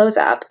me pull those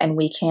up and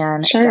we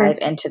can dive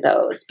into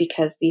those,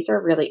 because these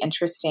are really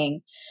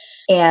interesting.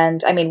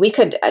 And I mean, we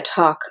could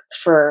talk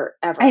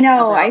forever. I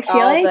know. I feel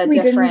like we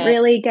didn't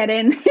really get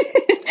in.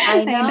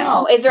 I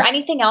know. Is there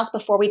anything else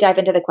before we dive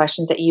into the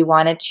questions that you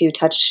wanted to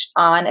touch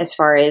on as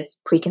far as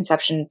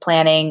preconception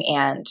planning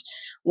and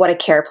what a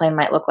care plan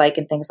might look like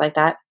and things like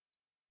that?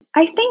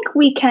 I think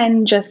we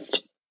can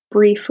just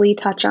briefly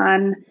touch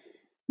on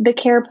the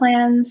care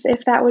plans,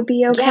 if that would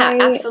be okay. Yeah,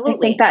 absolutely. I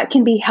think that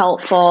can be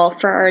helpful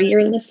for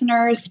your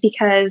listeners,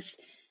 because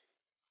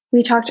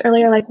we talked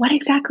earlier, like, what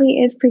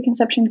exactly is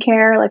preconception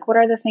care? Like, what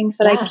are the things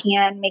that I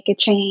can make a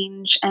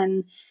change?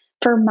 And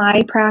for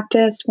my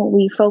practice, what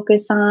we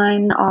focus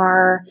on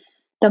are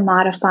the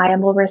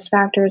modifiable risk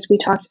factors we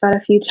talked about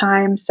a few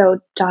times. So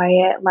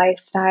diet,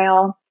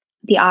 lifestyle,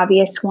 the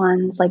obvious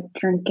ones like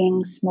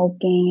drinking,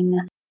 smoking.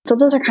 So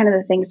those are kind of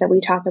the things that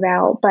we talk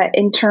about. But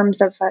in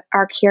terms of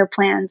our care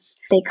plans,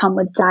 they come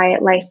with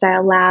diet,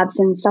 lifestyle, labs,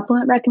 and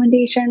supplement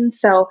recommendations.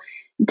 So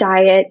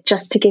diet,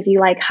 just to give you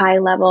like high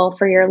level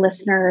for your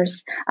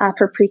listeners,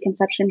 for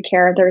preconception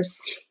care, there's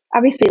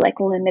obviously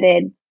like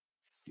limited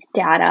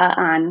data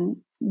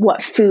on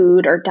what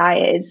food or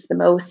diet is the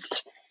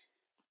most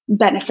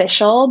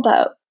beneficial.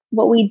 But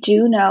what we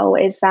do know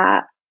is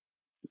that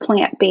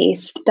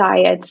plant-based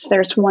diets,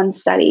 there's one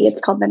study,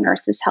 it's called the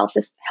Nurses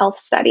Health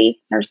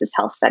Study,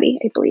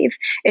 I believe,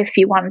 if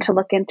you wanted to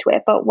look into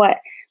it. But what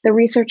the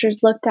researchers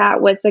looked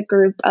at was a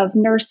group of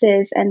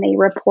nurses, and they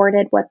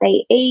reported what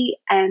they ate.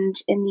 And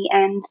in the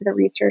end, the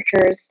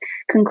researchers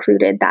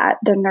concluded that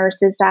the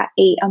nurses that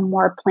ate a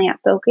more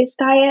plant-focused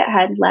diet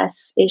had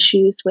less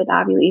issues with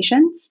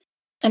ovulations.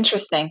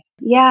 Interesting.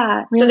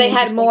 Yeah. Really, so they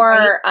had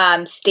more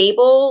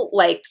stable,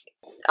 like,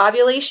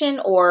 ovulation,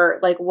 or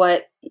like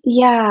what?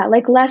 Yeah,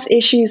 like less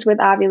issues with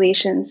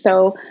ovulation.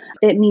 So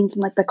it means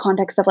in like the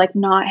context of like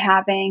not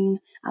having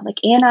like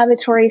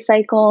anovulatory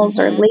cycles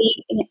or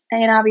late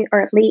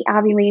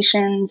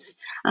ovulations.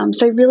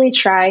 So I really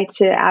try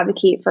to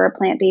advocate for a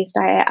plant-based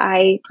diet.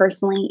 I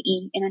personally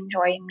eat and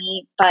enjoy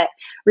meat, but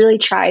really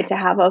try to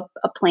have a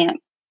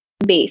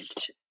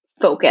plant-based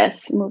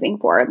focus moving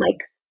forward, like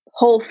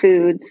whole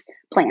foods,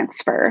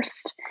 plants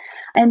first.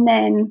 And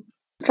then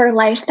for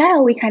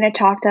lifestyle, we kind of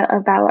talked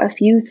about a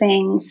few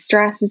things.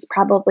 Stress is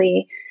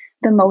probably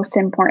the most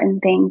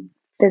important thing,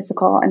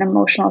 physical and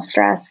emotional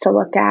stress to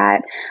look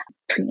at.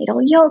 Prenatal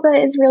yoga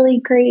is really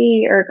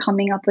great, or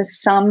coming up with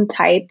some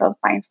type of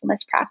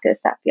mindfulness practice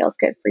that feels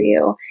good for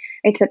you.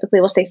 I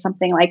typically will say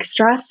something like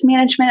stress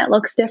management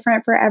looks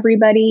different for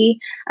everybody.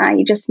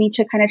 You just need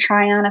to kind of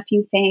try on a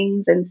few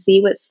things and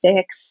see what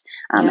sticks.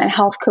 A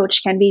health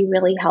coach can be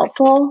really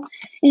helpful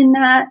in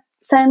that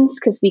sense,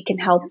 because we can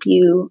help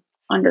you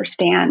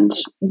understand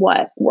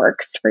what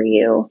works for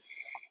you.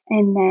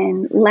 And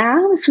then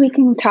labs, we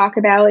can talk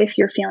about if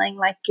you're feeling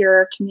like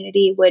your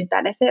community would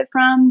benefit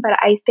from. But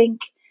I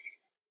think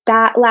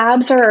that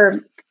labs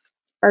are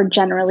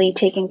generally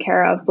taken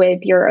care of with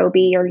your OB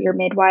or your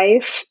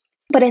midwife.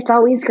 But it's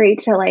always great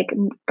to like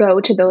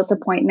go to those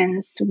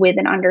appointments with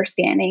an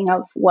understanding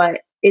of what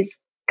is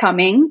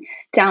coming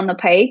down the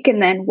pike, and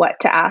then what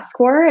to ask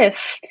for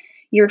if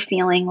you're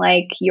feeling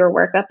like your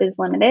workup is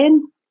limited.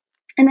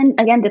 And then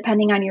again,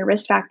 depending on your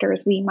risk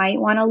factors, we might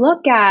want to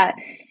look at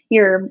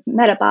your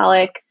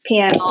metabolic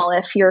panel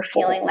if you're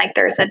feeling like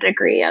there's a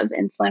degree of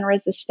insulin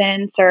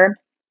resistance, or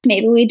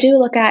maybe we do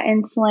look at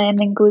insulin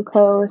and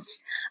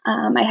glucose.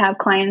 I have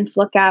clients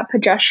look at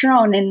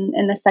progesterone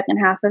in the second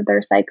half of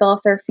their cycle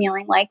if they're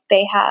feeling like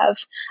they have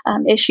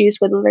issues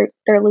with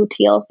their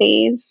luteal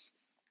phase.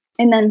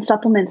 And then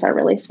supplements are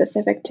really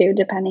specific too,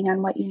 depending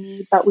on what you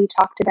need. But we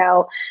talked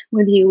about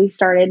with you, we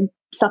started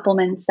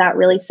supplements that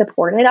really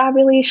supported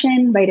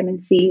ovulation: vitamin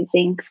C,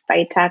 zinc,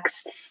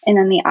 Vitex, and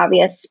then the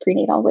obvious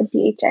prenatal with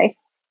DHA.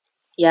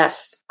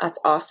 Yes, that's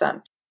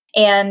awesome.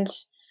 And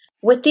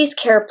with these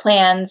care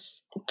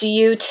plans, do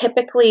you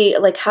typically,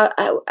 like, how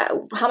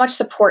much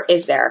support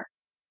is there?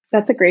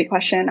 That's a great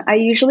question. I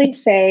usually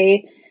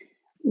say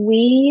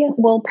we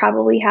will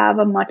probably have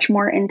a much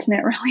more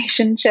intimate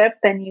relationship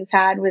than you've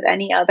had with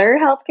any other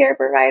healthcare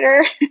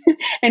provider.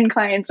 And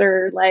clients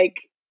are like,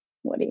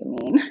 what do you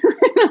mean?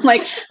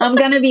 Like, I'm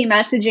going to be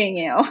messaging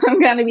you.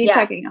 I'm going to be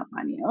checking up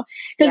on you.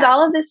 Because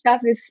all of this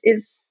stuff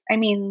is, I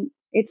mean,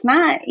 it's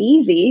not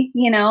easy,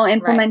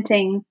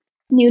 implementing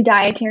new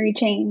dietary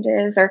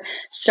changes, or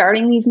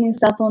starting these new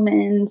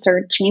supplements,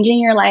 or changing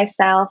your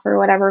lifestyle for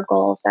whatever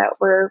goals that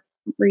we're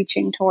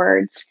reaching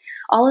towards.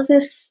 All of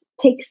this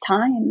takes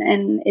time,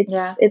 and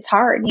it's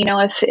hard.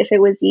 If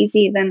it was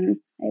easy, then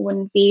I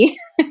wouldn't be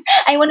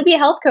I wouldn't be a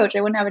health coach. I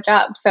wouldn't have a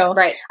job. So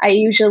Right. I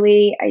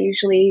usually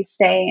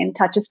stay in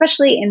touch,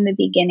 especially in the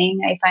beginning.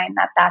 I find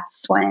that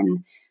that's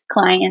when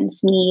clients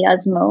need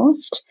us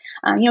most.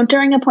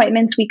 During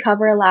appointments, we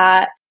cover a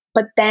lot.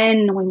 But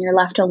then when you're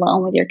left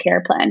alone with your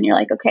care plan, you're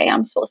like, okay,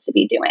 I'm supposed to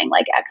be doing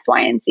like X,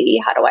 Y, and Z.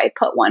 How do I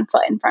put one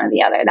foot in front of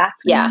the other?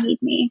 That's when you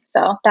need me.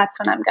 So that's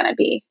when I'm going to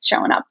be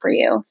showing up for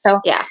you. So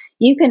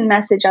you can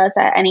message us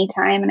at any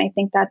time. And I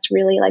think that's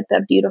really like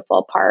the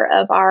beautiful part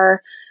of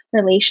our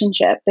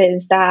relationship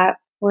is that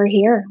we're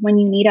here when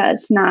you need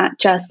us, not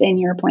just in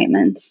your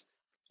appointments.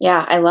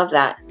 Yeah, I love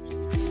that.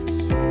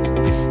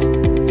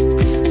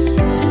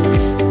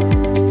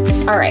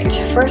 All right,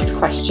 first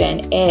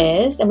question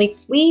is, and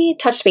we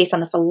touched base on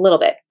this a little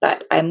bit,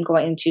 but I'm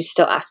going to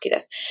still ask you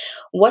this.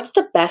 What's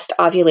the best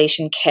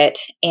ovulation kit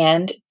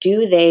and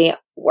do they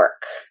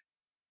work?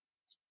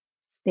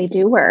 They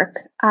do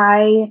work.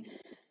 I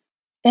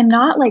am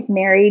not like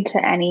married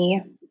to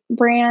any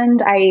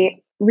brand.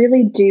 I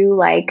really do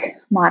like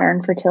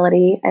Modern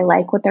Fertility. I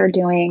like what they're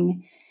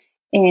doing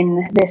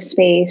in this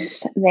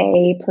space.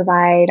 They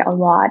provide a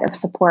lot of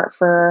support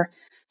for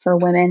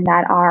women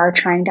that are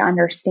trying to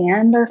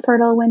understand their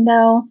fertile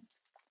window.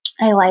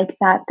 I like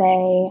that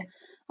they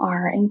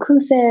are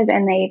inclusive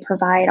and they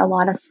provide a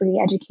lot of free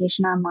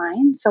education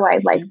online. So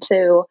I'd like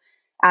to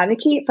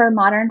advocate for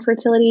Modern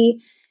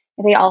Fertility.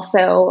 They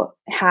also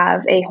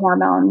have a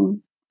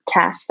hormone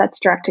test that's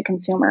direct to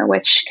consumer,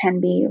 which can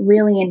be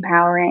really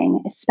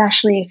empowering,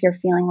 especially if you're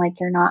feeling like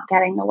you're not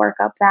getting the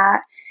workup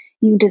that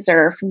you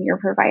deserve from your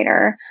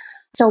provider.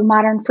 So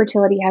Modern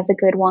Fertility has a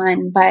good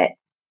one, but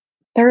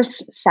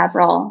there's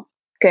several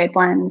good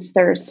ones.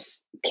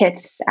 There's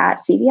kits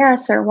at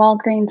CVS or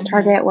Walgreens,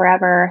 Target,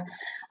 wherever.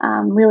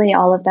 Really,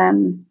 all of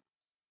them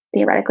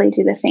theoretically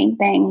do the same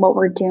thing. What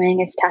we're doing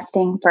is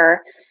testing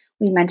for,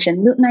 we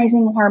mentioned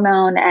luteinizing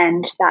hormone,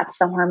 and that's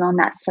the hormone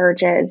that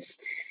surges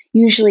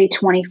usually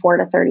 24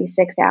 to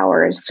 36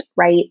 hours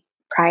right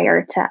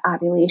prior to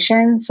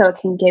ovulation. So it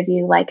can give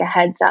you like a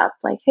heads up,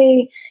 like,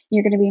 hey,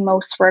 you're going to be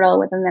most fertile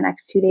within the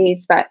next 2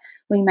 days. But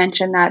we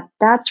mentioned that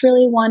that's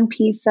really one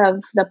piece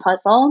of the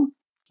puzzle.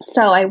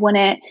 So I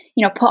wouldn't,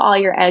 put all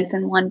your eggs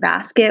in one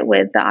basket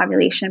with the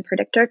ovulation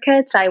predictor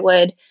kits. I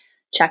would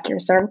check your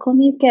cervical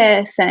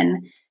mucus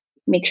and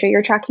make sure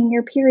you're tracking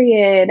your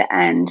period,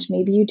 and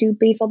maybe you do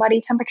basal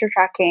body temperature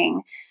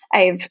tracking.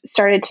 I've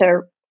started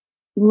to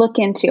look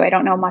into, I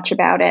don't know much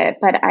about it,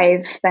 but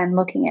I've been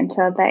looking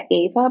into the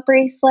Ava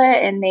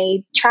bracelet, and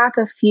they track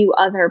a few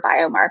other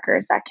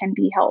biomarkers that can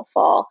be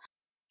helpful.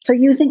 So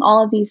using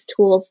all of these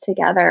tools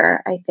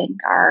together, I think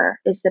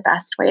is the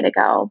best way to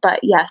go.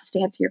 But yes,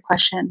 to answer your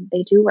question,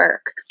 they do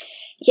work.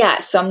 Yeah.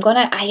 So I'm going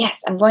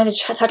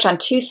to touch on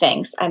two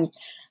things. I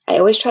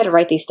always try to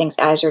write these things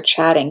as you're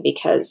chatting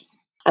because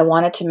I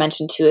wanted to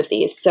mention two of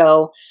these.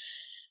 So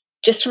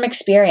just from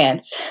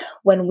experience,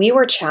 when we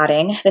were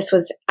chatting, this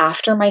was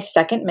after my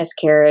second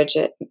miscarriage.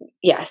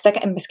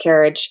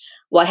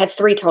 Well, I had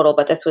 3 total,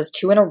 but this was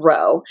 2 in a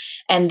row.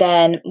 And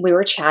then we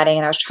were chatting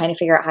and I was trying to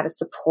figure out how to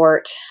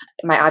support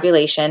my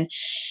ovulation.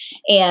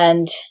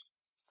 And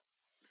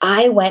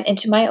I went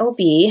into my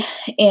OB,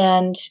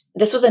 and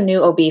this was a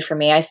new OB for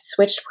me. I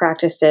switched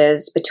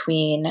practices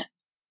between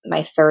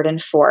my 3rd and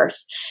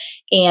 4th.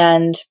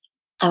 And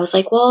I was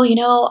like, well,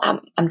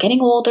 I'm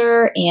getting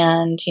older,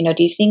 and,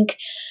 do you think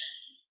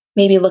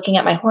maybe looking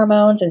at my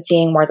hormones and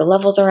seeing where the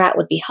levels are at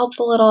would be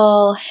helpful at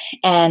all?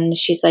 And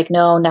she's like,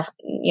 no,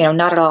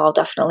 not at all.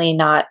 Definitely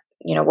not,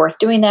 worth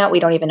doing that. We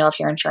don't even know if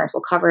your insurance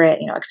will cover it,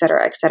 et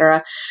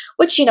cetera,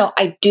 which,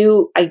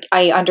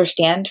 I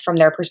understand from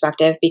their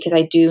perspective, because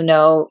I do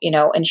know,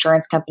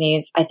 insurance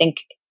companies, I think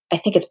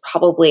it's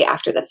probably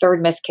after the 3rd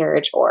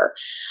miscarriage, or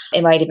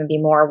it might even be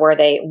more, where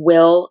they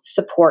will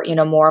support,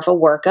 more of a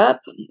workup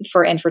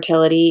for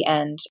infertility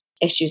and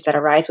issues that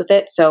arise with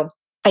it. So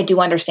I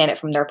do understand it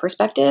from their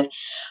perspective,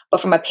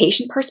 but from a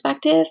patient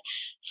perspective,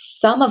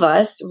 some of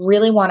us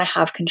really want to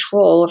have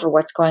control over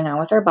what's going on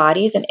with our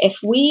bodies. And if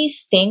we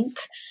think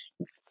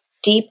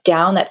deep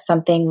down that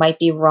something might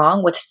be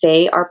wrong with,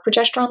 say, our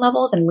progesterone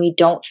levels, and we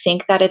don't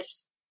think that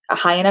it's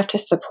high enough to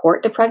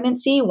support the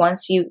pregnancy,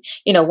 once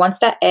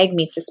that egg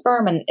meets the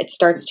sperm and it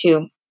starts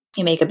to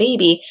make a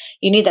baby,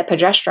 you need that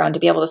progesterone to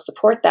be able to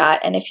support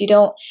that. And if you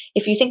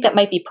think that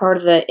might be part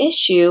of the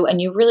issue and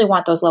you really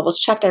want those levels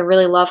checked, I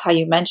really love how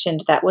you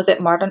mentioned that. Was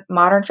it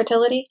Modern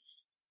Fertility?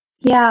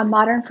 Yeah,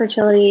 Modern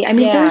Fertility. I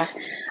mean,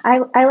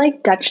 I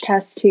like Dutch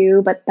Test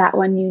too, but that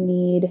one you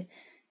need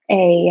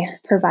a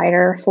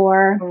provider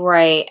for.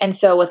 Right. And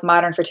so with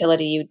Modern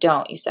Fertility,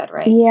 you said,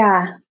 right?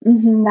 Yeah.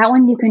 Mm-hmm. That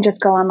one you can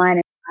just go online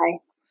and buy.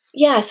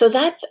 Yeah. So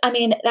that's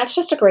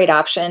just a great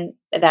option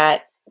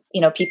that,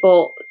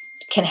 people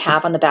can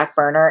have on the back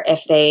burner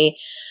if they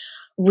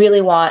really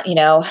want,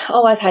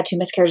 I've had 2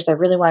 miscarriages. I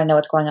really want to know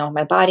what's going on with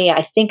my body.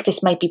 I think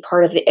this might be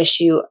part of the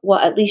issue. Well,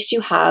 at least you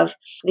have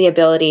the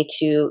ability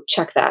to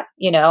check that,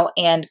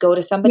 and go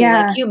to somebody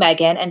like you,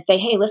 Megan, and say,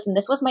 hey, listen,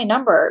 this was my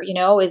number.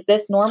 Is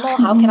this normal?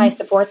 How can I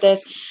support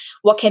this?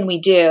 What can we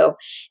do?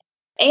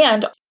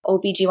 And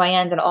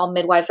OBGYNs and all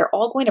midwives are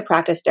all going to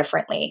practice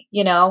differently,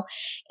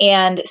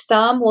 and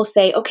some will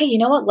say, okay, you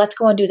know what, let's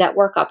go and do that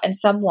workup. And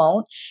some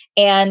won't.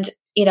 And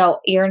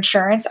your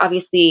insurance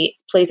obviously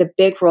plays a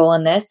big role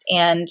in this.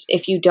 And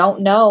if you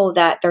don't know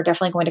that they're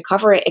definitely going to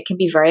cover it, it can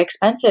be very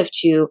expensive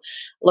to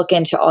look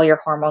into all your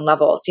hormone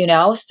levels,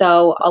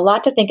 So a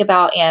lot to think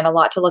about and a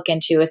lot to look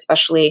into,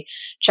 especially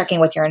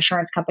checking with your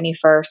insurance company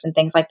first and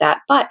things like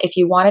that. But if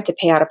you wanted to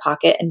pay out of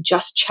pocket and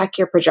just check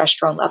your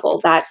progesterone level,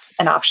 that's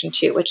an option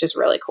too, which is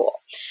really cool.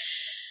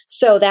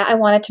 So that I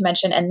wanted to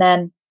mention. And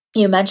then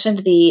you mentioned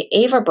the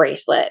Ava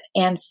bracelet.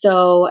 And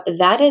so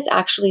that is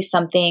actually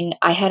something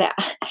I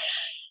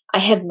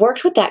had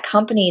worked with that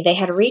company. They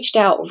had reached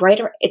out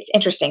it's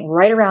interesting,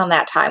 right around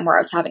that time where I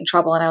was having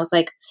trouble. And I was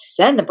like,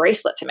 send the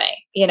bracelet to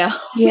me,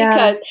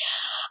 because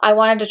I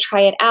wanted to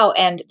try it out.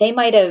 And they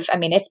might have,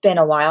 it's been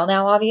a while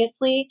now,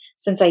 obviously,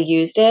 since I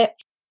used it.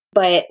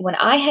 But when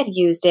I had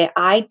used it,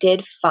 I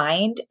did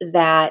find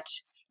that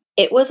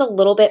it was a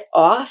little bit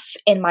off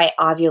in my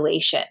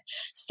ovulation.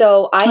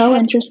 So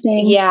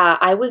interesting. Yeah,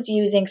 I was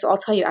using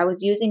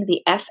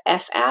the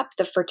FF app,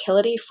 the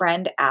Fertility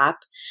Friend app.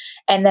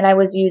 And then I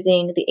was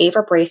using the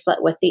Ava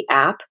bracelet with the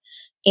app.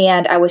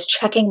 And I was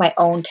checking my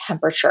own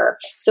temperature.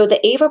 So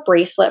the Ava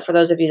bracelet, for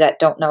those of you that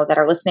don't know that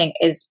are listening,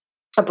 is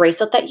a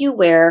bracelet that you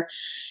wear.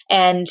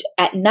 And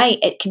at night,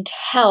 it can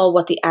tell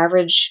what the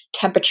average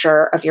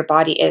temperature of your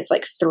body is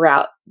like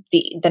throughout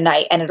the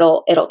night. And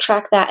it'll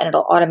track that, and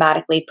it'll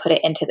automatically put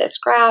it into this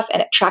graph.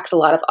 And it tracks a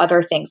lot of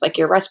other things like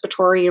your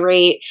respiratory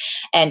rate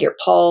and your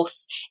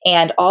pulse.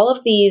 And all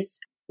of these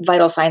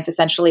vital signs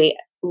essentially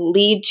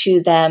lead to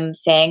them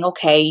saying,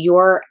 okay,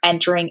 you're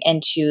entering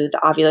into the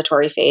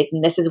ovulatory phase.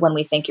 And this is when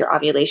we think your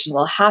ovulation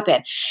will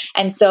happen.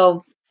 And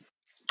so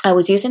I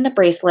was using the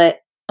bracelet.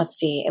 Let's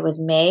see, it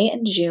was May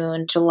and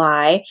June,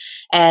 July,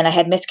 and I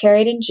had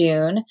miscarried in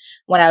June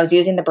when I was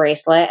using the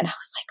bracelet. And I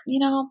was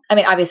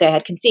like, obviously I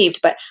had conceived,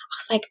 but I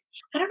was like,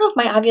 I don't know if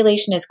my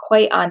ovulation is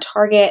quite on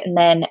target. And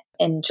then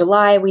in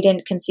July, we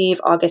didn't conceive.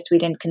 August, we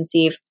didn't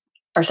conceive,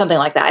 or something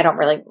like that. I don't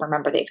really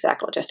remember the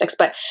exact logistics,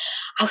 but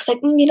I was like,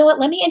 you know what?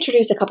 Let me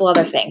introduce a couple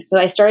other things. So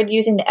I started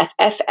using the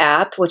FF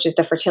app, which is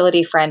the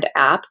Fertility Friend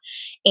app.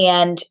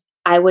 And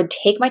I would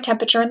take my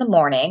temperature in the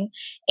morning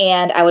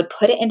and I would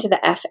put it into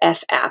the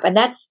FF app. And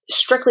that's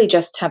strictly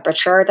just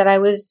temperature that I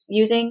was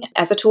using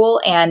as a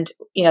tool. And,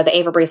 the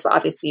Ava bracelet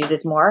obviously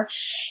uses more.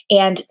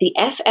 And the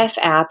FF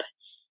app,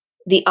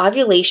 the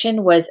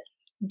ovulation was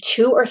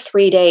 2 or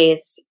 3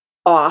 days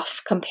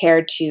off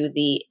compared to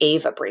the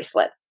Ava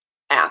bracelet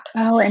app.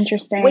 Oh,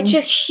 interesting. Which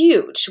is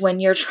huge when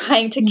you're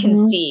trying to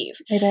conceive.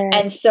 It is.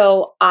 And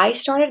so I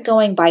started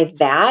going by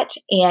that.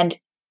 And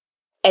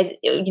as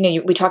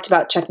we talked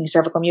about checking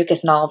cervical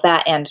mucus and all of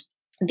that, and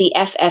the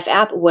FF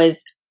app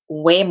was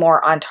way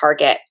more on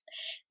target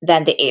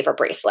than the Ava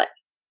bracelet.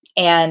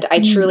 And I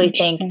truly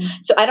think,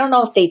 so I don't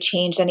know if they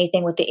changed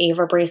anything with the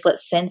Ava bracelet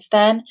since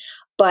then,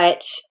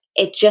 but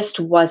it just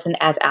wasn't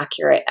as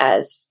accurate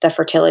as the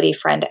Fertility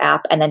Friend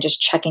app, and then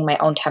just checking my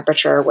own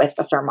temperature with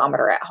a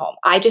thermometer at home.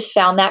 I just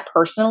found that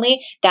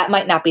personally, that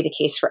might not be the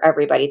case for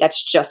everybody.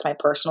 That's just my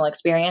personal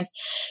experience.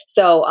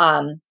 So,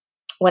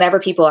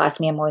 whenever people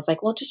ask me, I'm always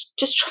like, well,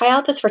 just try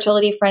out this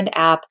Fertility Friend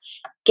app.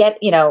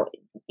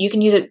 You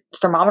can use a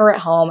thermometer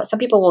at home. Some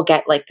people will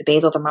get like the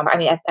basal thermometer.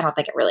 I don't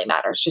think it really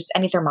matters. Just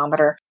any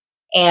thermometer,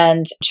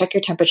 and check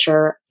your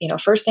temperature,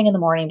 first thing in the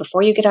morning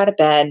before you get out of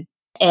bed,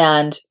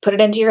 and put it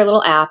into your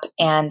little app.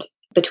 And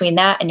between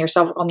that and your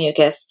cervical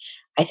mucus,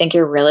 I think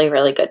you're really,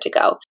 really good to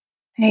go.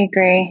 I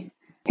agree.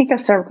 I think the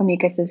cervical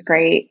mucus is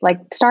great.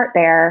 Like, start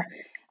there.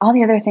 All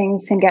the other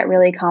things can get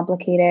really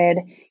complicated.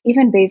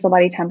 Even basal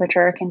body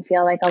temperature can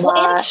feel like a lot.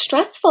 And it's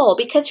stressful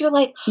because you're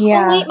like,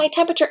 oh, wait, my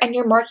temperature, and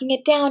you're marking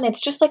it down.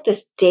 It's just like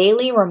this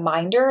daily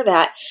reminder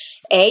that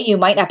you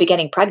might not be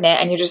getting pregnant,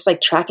 and you're just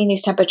like tracking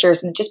these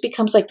temperatures, and it just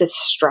becomes like this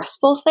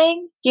stressful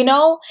thing,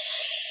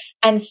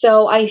 And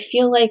so I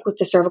feel like with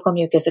the cervical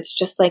mucus, it's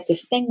just like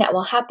this thing that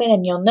will happen,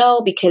 and you'll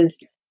know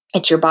because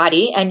it's your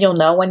body, and you'll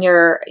know when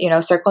your,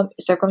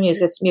 cervical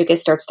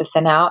mucus starts to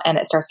thin out and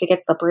it starts to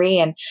get slippery,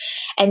 and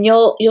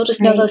you'll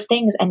just know those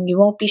things, and you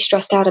won't be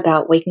stressed out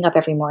about waking up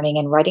every morning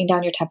and writing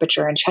down your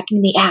temperature and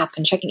checking the app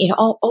and checking,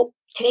 oh,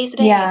 today's the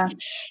day. Yeah.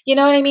 You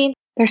know what I mean?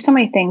 There's so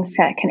many things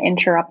that can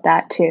interrupt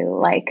that too,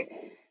 like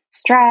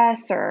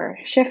stress or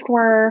shift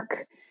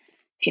work.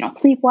 If you don't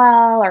sleep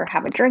well or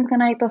have a drink the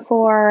night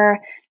before,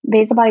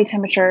 basal body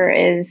temperature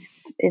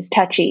is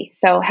touchy.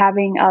 So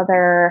having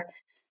other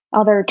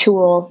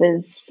tools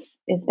is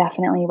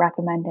definitely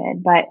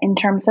recommended. But in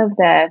terms of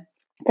the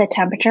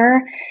temperature,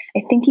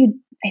 I think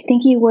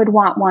you would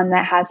want one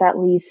that has at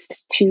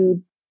least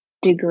 2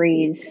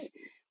 degrees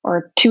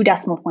or 2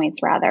 decimal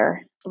points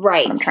rather.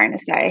 Right. What I'm trying to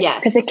say.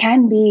 Yes. Because it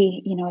can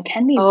be, it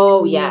can be. Oh,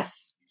 really,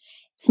 yes.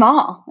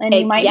 small and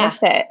you might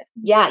miss it.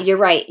 Yeah, you're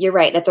right. You're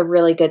right. That's a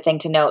really good thing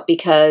to note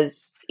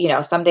because,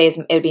 some days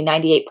it would be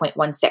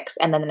 98.16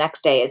 and then the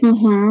next day is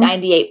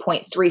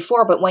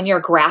 98.34. But when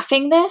you're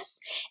graphing this,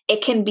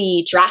 it can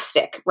be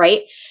drastic,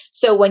 right?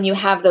 So when you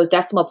have those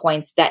decimal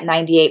points, that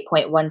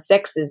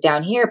 98.16 is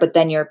down here, but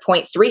then your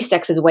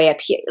 0.36 is way up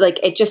here. Like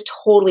it just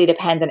totally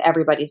depends, and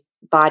everybody's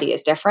body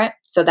is different.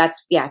 So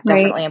that's,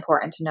 definitely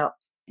important to note.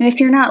 And if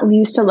you're not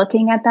used to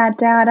looking at that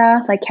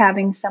data, like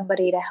having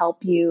somebody to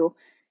help you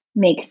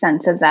make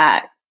sense of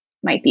that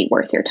might be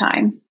worth your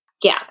time.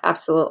 Yeah,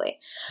 absolutely.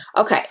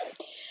 Okay.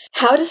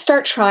 How to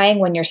start trying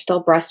when you're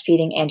still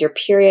breastfeeding and your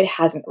period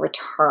hasn't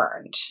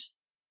returned?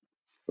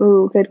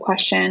 Ooh, good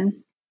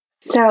question.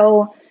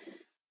 So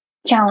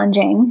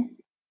challenging.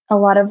 A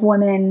lot of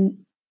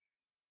women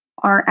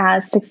aren't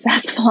as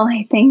successful,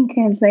 I think,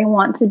 as they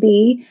want to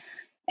be.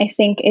 I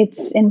think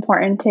it's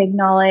important to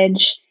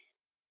acknowledge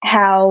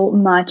how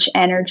much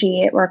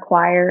energy it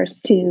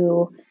requires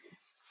to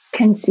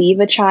conceive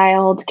a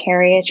child,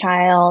 carry a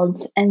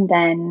child, and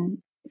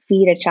then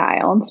feed a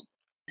child.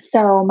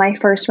 So my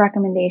first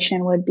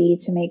recommendation would be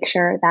to make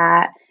sure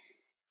that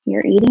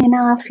you're eating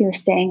enough, you're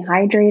staying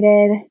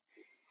hydrated,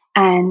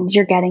 and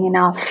you're getting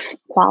enough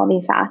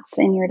quality fats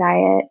in your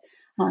diet.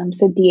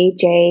 So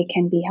DHA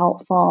can be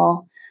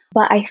helpful.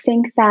 But I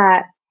think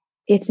that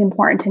it's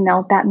important to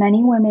note that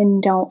many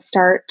women don't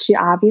start to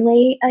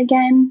ovulate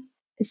again,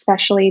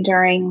 especially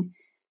during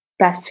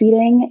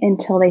breastfeeding,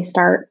 until they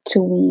start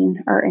to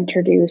wean or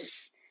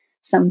introduce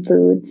some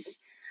foods.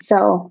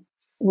 So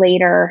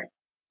later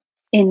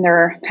in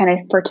their kind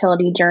of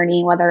fertility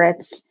journey, whether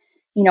it's,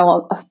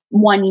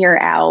 1 year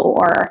out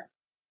or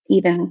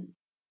even,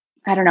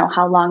 I don't know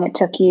how long it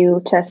took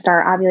you to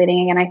start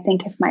ovulating again. I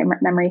think if my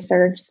memory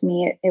serves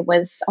me, it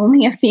was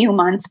only a few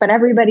months, but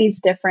everybody's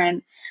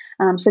different.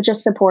 So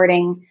just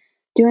doing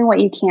what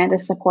you can to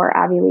support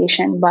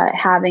ovulation, but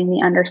having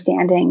the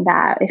understanding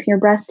that if you're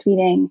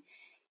breastfeeding,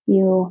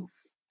 you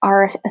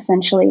are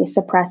essentially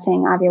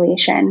suppressing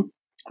ovulation.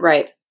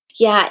 Right.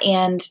 Yeah.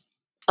 And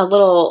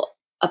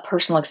a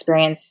personal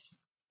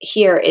experience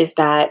here is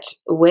that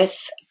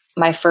with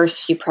my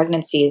first few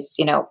pregnancies,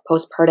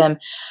 postpartum,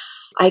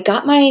 I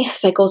got my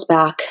cycles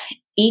back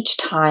each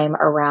time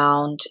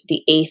around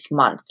the 8th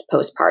month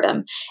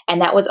postpartum.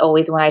 And that was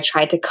always when I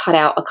tried to cut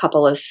out a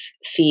couple of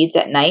feeds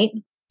at night.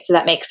 So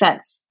that makes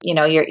sense.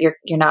 You're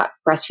not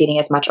breastfeeding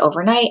as much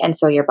overnight. And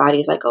so your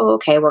body's like, oh,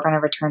 okay, we're going to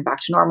return back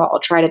to normal. I'll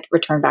try to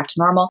return back to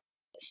normal.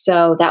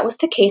 So that was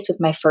the case with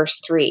my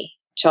first 3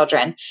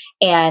 children.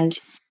 And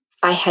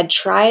I had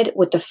tried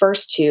with the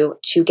first 2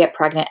 to get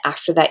pregnant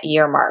after that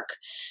year mark.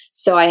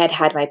 So I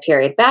had my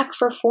period back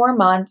for 4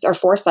 months or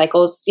 4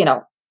 cycles,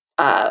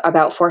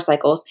 about 4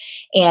 cycles.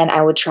 And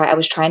I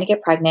was trying to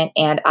get pregnant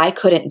and I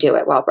couldn't do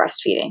it while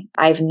breastfeeding.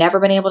 I've never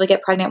been able to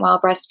get pregnant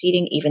while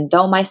breastfeeding, even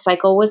though my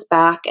cycle was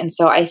back. And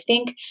so I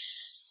think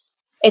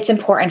it's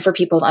important for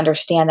people to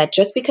understand that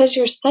just because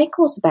your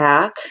cycle's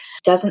back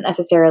doesn't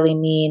necessarily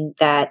mean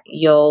that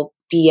you'll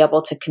be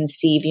able to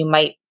conceive. You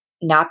might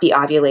not be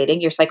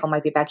ovulating. Your cycle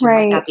might be back. You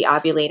might not be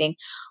ovulating,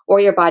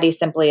 or your body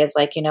simply is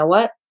like, you know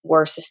what?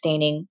 We're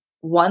sustaining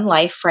one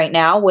life right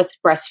now with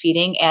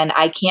breastfeeding and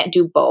I can't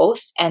do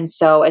both. And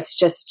so it's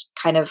just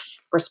kind of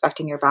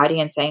respecting your body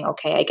and saying,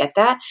 okay, I get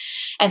that.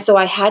 And so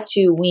I had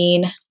to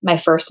wean my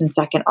first and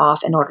second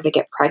off in order to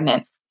get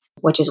pregnant,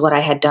 which is what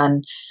I had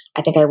done.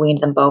 I think I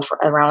weaned them both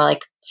around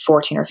like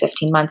 14 or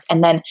 15 months.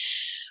 And then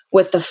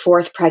with the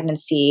 4th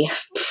pregnancy,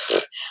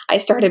 I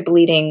started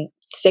bleeding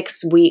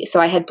 6 weeks. So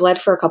I had bled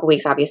for a couple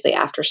weeks, obviously,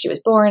 after she was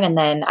born. And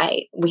then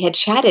we had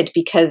chatted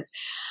because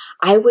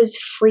I was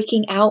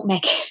freaking out,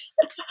 Megan.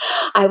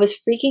 I was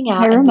freaking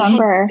out. I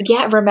remember.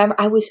 Remember.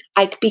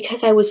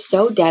 Because I was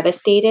so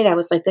devastated. I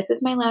was like, this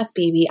is my last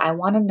baby. I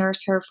want to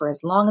nurse her for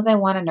as long as I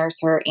want to nurse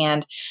her.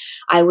 And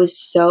I was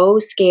so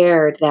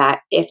scared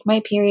that if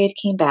my period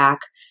came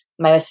back,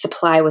 my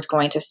supply was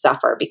going to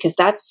suffer, because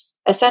that's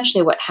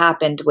essentially what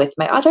happened with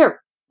my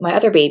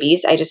other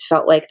babies. I just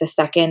felt like the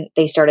second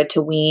they started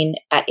to wean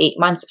at 8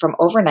 months from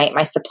overnight,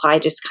 my supply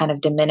just kind of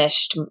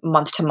diminished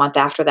month to month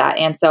after that.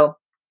 And so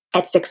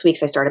at 6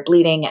 weeks, I started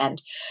bleeding and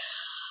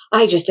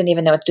I just didn't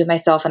even know what to do with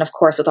myself. And of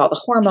course, with all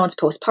the hormones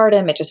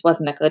postpartum, it just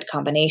wasn't a good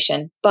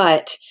combination.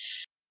 But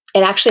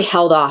it actually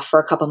held off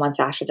for a couple months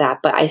after that.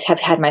 But I have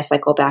had my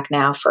cycle back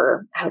now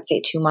for, I would say,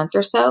 2 months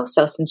or so.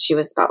 So since she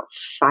was about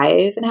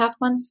 5.5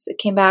 months, it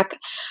came back.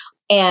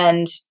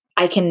 And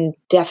I can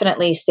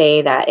definitely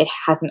say that it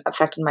hasn't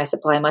affected my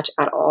supply much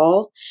at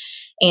all.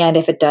 And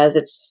if it does,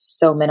 it's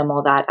so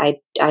minimal that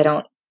I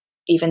don't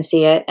even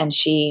see it. And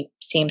she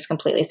seems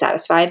completely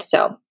satisfied.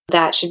 So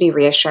that should be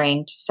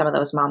reassuring to some of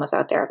those mamas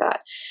out there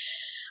that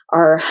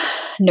are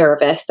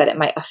nervous that it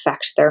might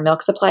affect their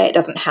milk supply. It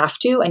doesn't have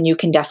to. And you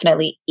can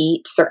definitely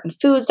eat certain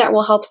foods that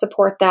will help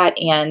support that.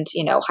 And,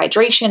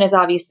 hydration is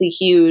obviously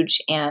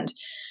huge and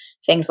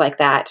things like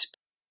that.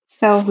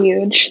 So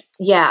huge.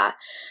 Yeah.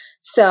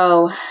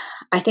 So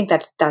I think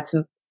that's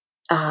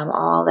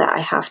all that I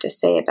have to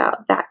say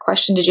about that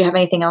question. Did you have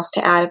anything else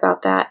to add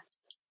about that?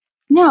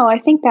 No, I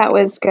think that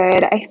was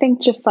good. I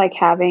think just like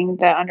having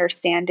the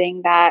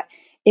understanding that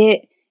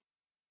it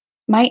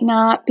might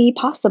not be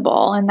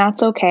possible, and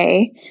that's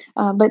okay.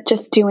 But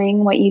just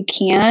doing what you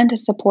can to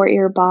support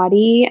your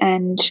body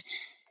and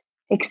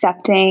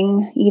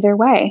accepting either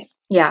way.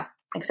 Yeah,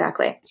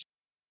 exactly.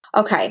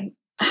 Okay.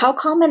 How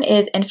common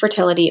is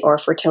infertility or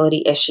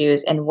fertility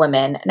issues in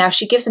women? Now,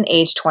 she gives an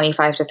age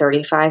 25 to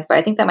 35, but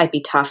I think that might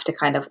be tough to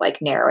kind of like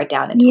narrow it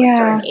down into a Yeah.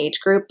 certain age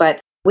group. But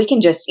we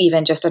can just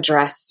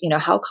address,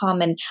 how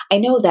common. I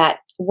know that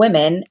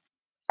women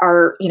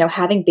are,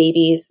 having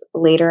babies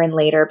later and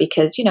later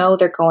because,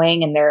 they're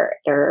going and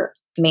they're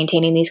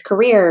maintaining these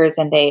careers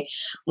and they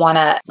want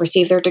to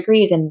receive their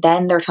degrees. And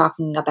then they're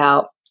talking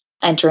about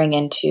entering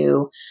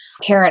into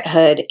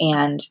parenthood,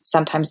 and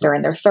sometimes they're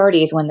in their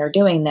 30s when they're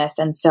doing this.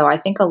 And so I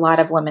think a lot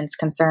of women's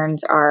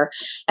concerns are,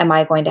 am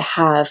I going to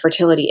have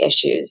fertility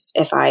issues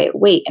if I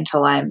wait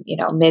until I'm,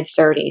 mid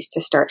 30s to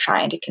start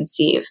trying to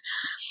conceive?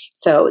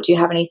 So do you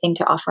have anything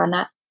to offer on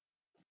that?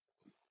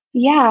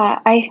 Yeah,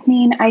 I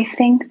mean, I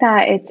think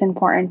that it's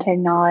important to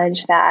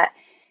acknowledge that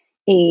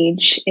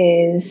age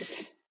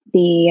is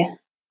the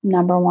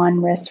number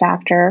one risk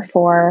factor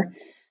for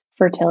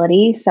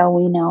fertility. So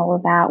we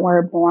know that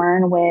we're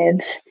born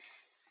with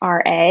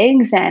our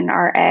eggs and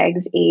our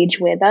eggs age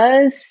with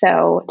us.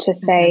 So to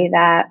say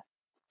that,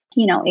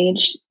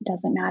 age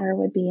doesn't matter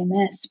would be a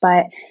miss.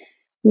 But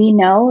we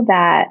know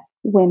that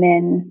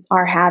women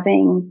are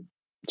having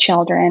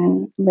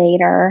children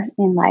later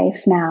in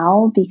life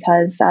now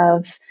because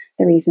of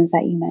the reasons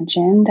that you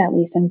mentioned, at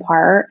least in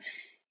part,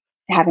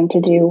 having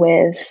to do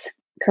with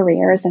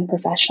careers and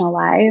professional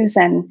lives.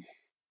 And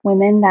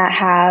women that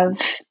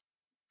have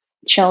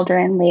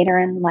children later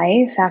in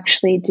life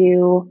actually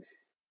do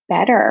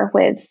better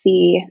with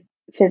the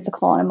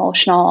physical and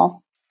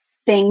emotional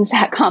things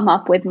that come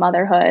up with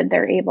motherhood.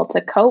 They're able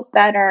to cope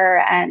better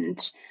and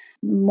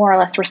more or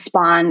less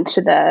respond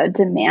to the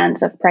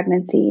demands of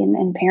pregnancy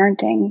and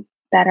parenting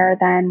better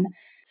than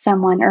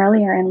someone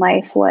earlier in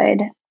life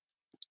would.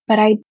 But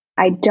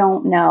I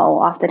don't know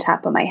off the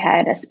top of my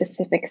head a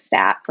specific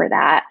stat for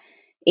that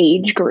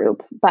age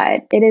group,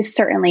 but it is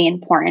certainly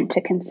important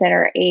to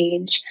consider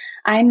age.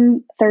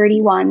 I'm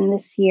 31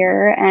 this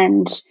year,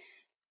 and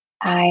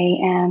I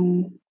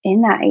am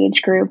in that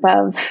age group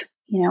of,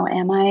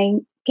 am I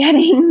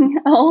getting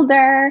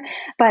older?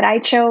 But I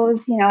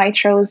chose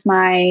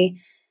my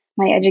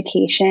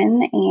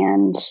education,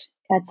 and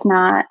that's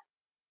not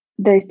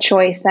the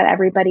choice that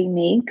everybody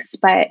makes,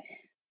 but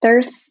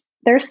there's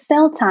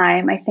still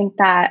time. I think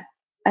that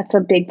that's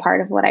a big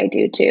part of what I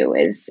do too,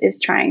 is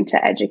trying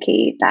to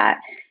educate that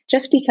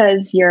just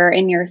because you're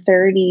in your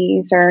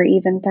 30s or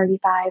even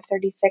 35,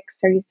 36,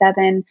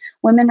 37,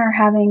 women are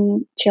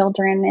having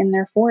children in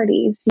their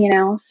 40s,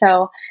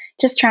 so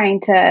just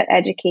trying to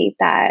educate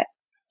that,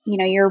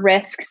 your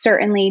risk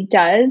certainly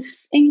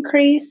does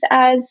increase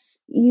as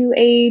you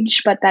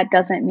age, but that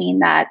doesn't mean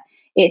that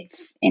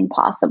it's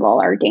impossible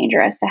or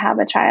dangerous to have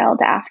a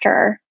child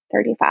after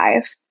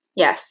 35.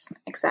 Yes,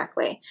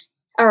 exactly.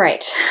 All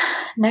right.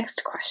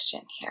 Next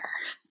question here.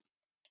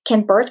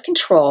 Can birth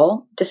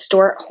control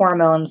distort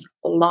hormones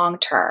long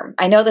term?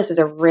 I know this is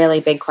a really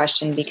big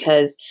question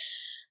because,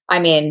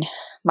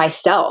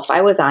 myself,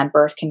 I was on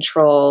birth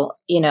control,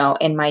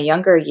 in my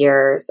younger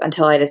years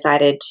until I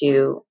decided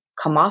to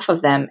come off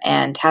of them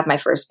and have my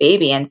first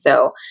baby. And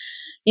so,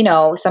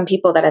 some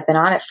people that have been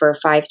on it for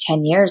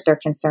 5-10 years, their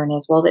concern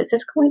is, well, is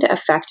this going to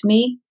affect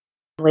me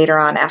later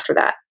on after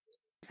that?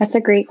 That's a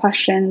great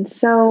question.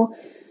 So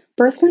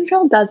birth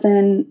control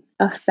doesn't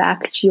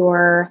affect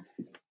your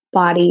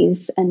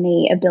body's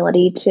innate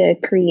ability to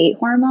create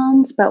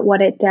hormones, but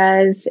what it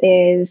does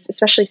is,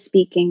 especially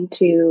speaking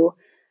to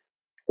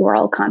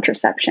oral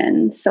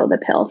contraception, so the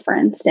pill, for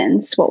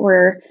instance, what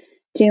we're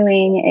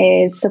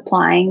doing is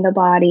supplying the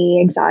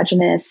body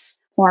exogenous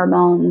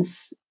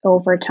hormones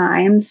over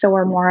time. So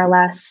we're more or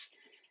less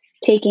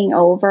taking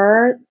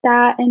over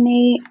that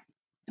innate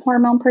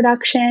hormone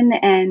production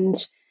and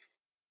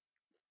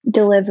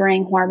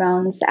delivering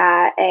hormones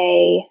at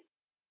a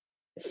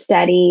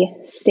steady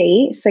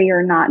state. So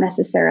you're not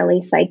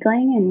necessarily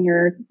cycling and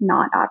you're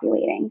not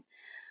ovulating.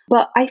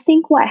 But I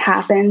think what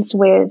happens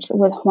with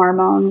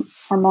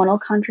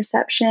hormonal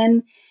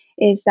contraception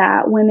is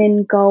that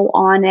women go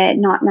on it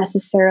not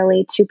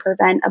necessarily to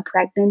prevent a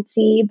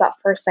pregnancy, but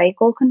for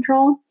cycle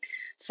control.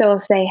 So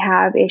if they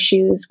have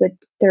issues with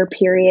their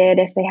period,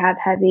 if they have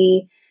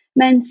heavy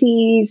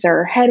menses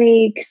or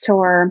headaches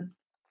or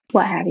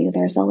what have you,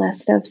 there's a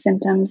list of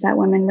symptoms that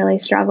women really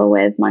struggle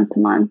with month to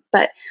month.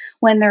 But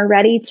when they're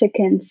ready to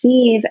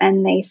conceive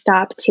and they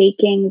stop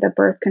taking the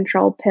birth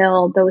control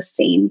pill, those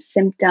same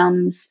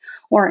symptoms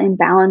or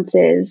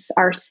imbalances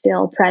are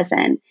still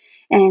present.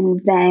 And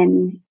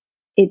then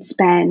it's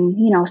been,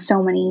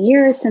 so many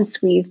years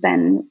since we've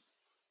been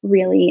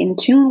really in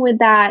tune with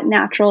that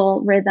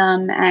natural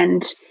rhythm.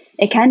 And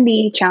it can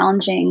be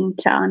challenging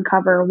to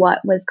uncover what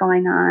was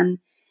going on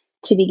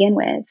to begin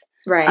with.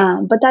 Right.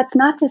 But that's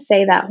not to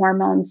say that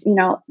hormones,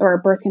 or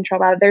birth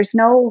control, rather, there's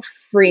no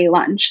free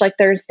lunch. Like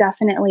there's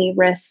definitely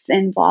risks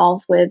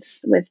involved with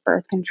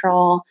birth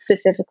control,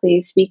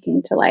 specifically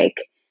speaking to like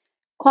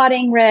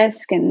clotting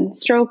risk and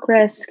stroke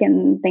risk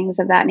and things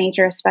of that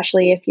nature,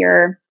 especially if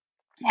you're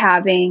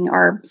having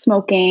or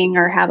smoking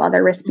or have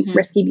other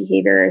risky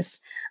behaviors.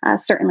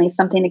 Certainly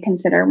something to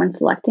consider when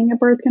selecting a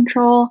birth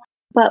control.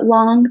 But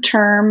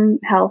long-term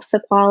health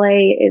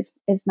sequelae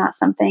is not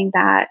something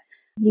that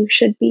you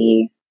should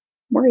be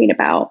worried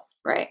about.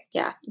 Right.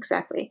 Yeah,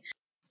 exactly.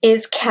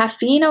 Is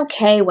caffeine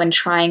okay when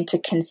trying to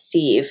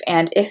conceive?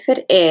 And if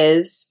it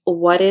is,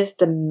 what is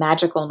the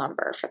magical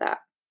number for that?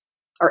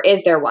 Or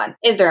is there one?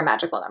 Is there a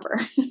magical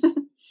number?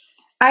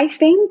 I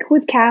think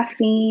with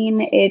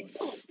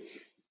caffeine's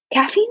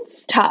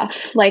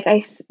tough. Like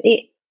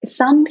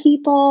some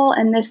people,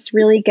 and this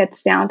really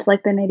gets down to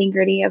like the nitty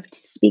gritty of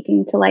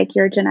speaking to like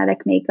your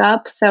genetic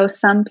makeup. So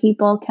some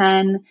people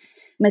can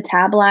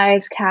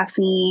metabolize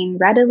caffeine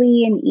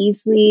readily and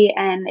easily,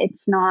 and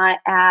it's not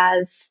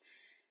as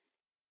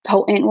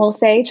potent, we'll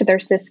say, to their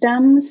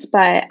systems.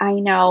 But I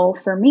know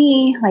for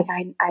me, like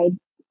I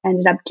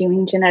ended up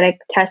doing genetic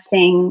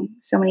testing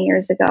so many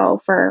years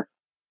ago for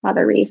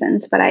other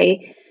reasons, but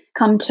I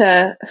come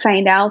to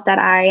find out that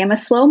I am a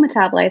slow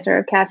metabolizer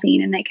of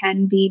caffeine, and it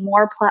can be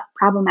more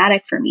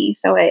problematic for me.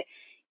 So it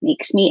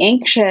makes me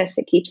anxious.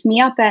 It keeps me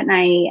up at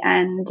night,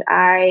 and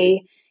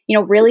I,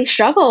 really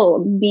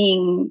struggle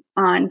being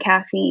on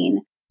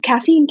caffeine.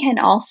 Caffeine can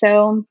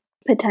also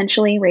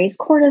potentially raise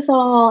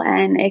cortisol,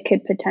 and it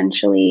could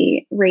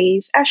potentially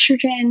raise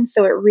estrogen.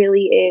 So it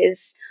really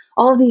is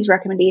all of these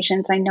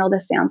recommendations. I know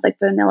this sounds like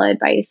vanilla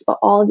advice, but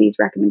all of these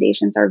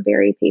recommendations are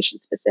very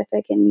patient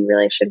specific, and you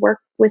really should work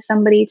with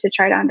somebody to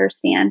try to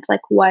understand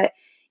like what,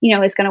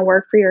 is going to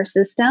work for your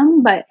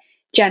system. But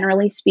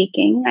generally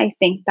speaking, I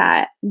think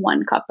that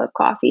 1 cup of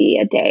coffee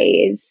a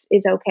day is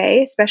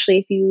okay, especially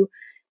if you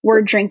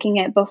were drinking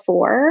it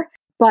before.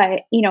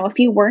 But, if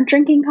you weren't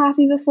drinking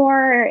coffee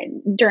before,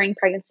 during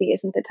pregnancy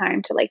isn't the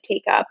time to like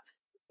take up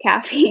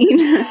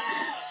caffeine.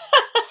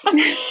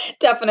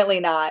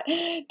 Definitely not.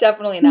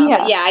 Definitely not. Yeah.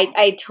 But yeah,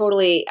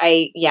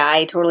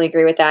 I totally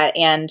agree with that.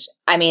 And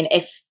I mean,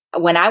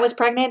 when I was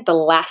pregnant, the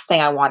last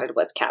thing I wanted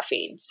was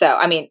caffeine. So,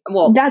 I mean,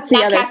 well, that's the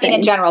not other caffeine thing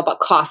in general, but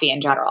coffee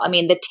in general. I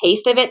mean, the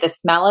taste of it, the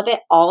smell of it,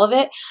 all of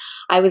it.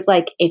 I was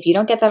like, if you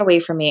don't get that away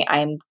from me,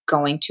 I'm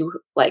going to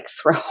like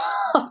throw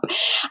up.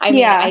 I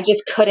mean, I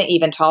just couldn't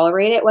even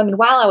tolerate it. I mean,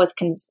 while I was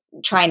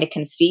trying to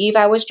conceive,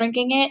 I was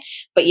drinking it.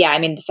 But yeah, I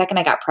mean, the second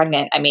I got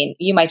pregnant, I mean,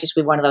 you might just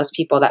be one of those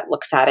people that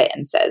looks at it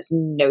and says,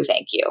 no,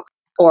 thank you.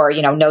 Or,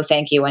 no,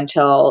 thank you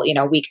until,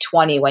 week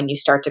 20 when you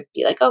start to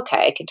be like,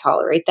 okay, I can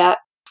tolerate that.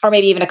 Or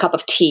maybe even a cup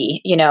of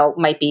tea,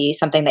 might be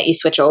something that you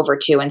switch over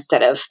to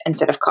instead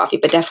of coffee,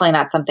 but definitely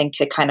not something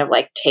to kind of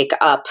like take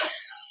up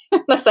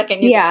the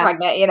second you get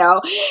pregnant,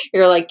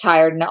 you're like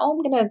tired. No,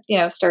 I'm going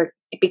to, start,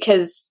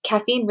 because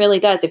caffeine really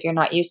does, if you're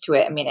not used to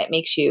it, I mean, it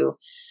makes you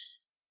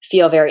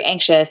feel very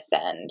anxious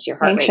and your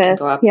heart rate can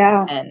go up.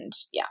 Yeah. And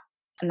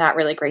not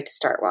really great to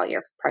start while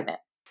you're pregnant.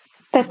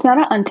 That's not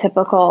an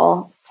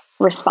untypical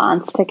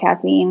response to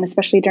caffeine,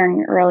 especially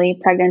during early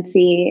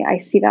pregnancy. I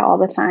see that all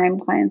the time.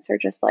 Clients are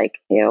just like,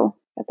 ew,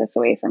 get this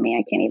away from me.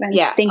 I can't even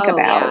think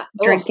about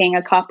drinking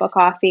a cup of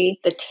coffee.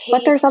 The taste,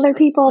 but there's other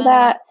people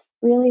that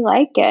really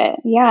like it.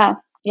 Yeah.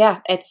 Yeah.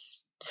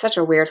 It's such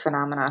a weird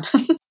phenomenon.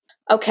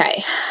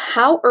 Okay.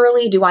 How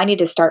early do I need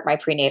to start my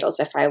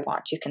prenatals if I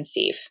want to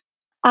conceive?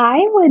 I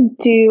would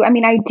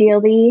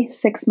ideally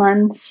 6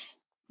 months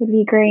would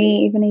be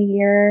great, even a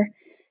year.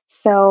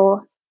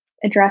 So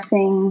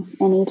addressing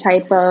any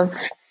type of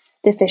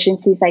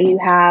deficiencies that you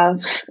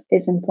have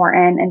is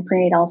important, and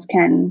prenatals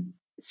can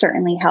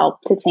certainly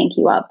help to tank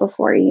you up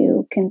before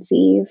you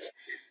conceive.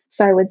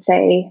 So I would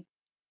say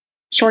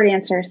short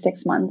answer,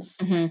 6 months.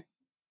 Mm-hmm.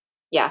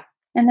 Yeah.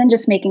 And then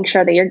just making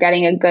sure that you're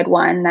getting a good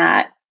one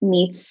that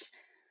meets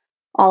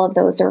all of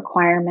those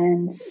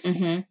requirements.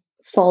 Mm-hmm.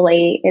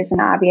 Folate is an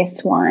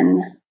obvious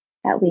one,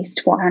 at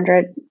least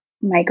 400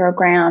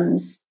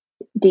 micrograms.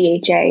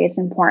 DHA is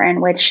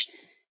important, which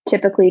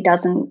typically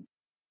doesn't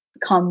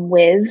come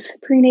with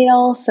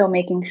prenatal. So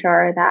making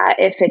sure that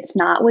if it's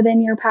not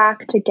within your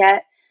pack to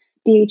get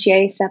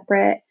DHA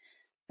separate,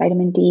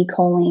 vitamin D,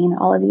 choline,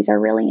 all of these are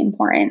really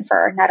important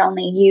for not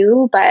only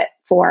you, but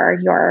for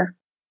your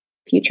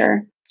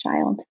future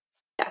child.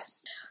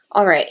 Yes.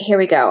 All right, here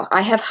we go.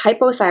 I have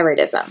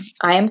hypothyroidism.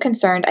 I am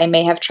concerned I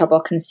may have trouble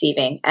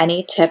conceiving.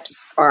 Any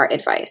tips or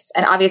advice?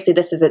 And obviously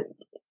this is a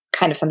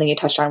kind of something you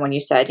touched on when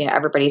you said,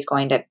 everybody's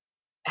going to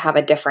have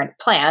a different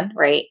plan,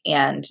 right?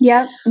 And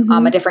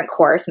a different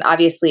course. And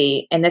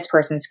obviously in this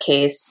person's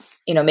case,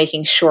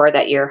 making sure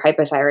that your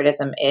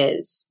hypothyroidism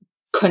is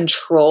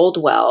controlled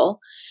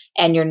well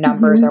and your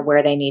numbers are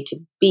where they need to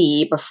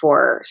be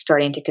before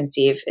starting to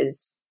conceive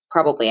is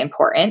probably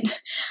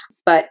important.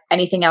 But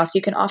anything else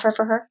you can offer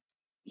for her?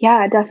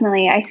 Yeah,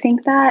 definitely. I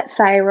think that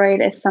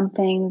thyroid is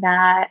something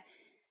that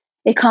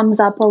it comes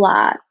up a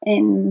lot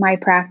in my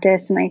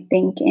practice. And I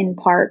think in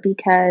part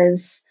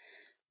because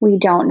we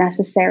don't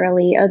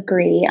necessarily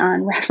agree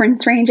on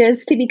reference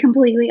ranges, to be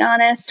completely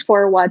honest,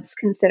 for what's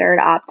considered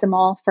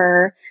optimal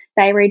for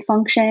thyroid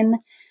function.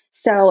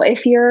 So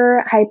if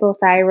you're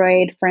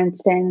hypothyroid, for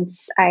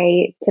instance,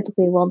 I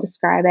typically will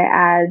describe it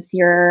as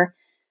your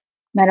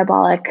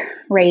metabolic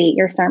rate,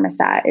 your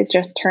thermostat is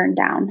just turned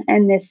down.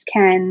 And this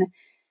can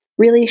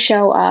really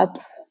show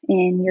up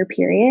in your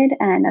period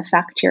and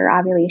affect your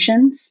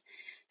ovulations.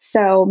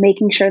 So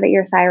making sure that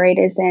your thyroid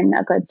is in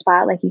a good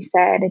spot, like you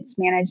said, it's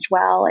managed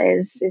well,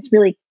 is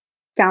really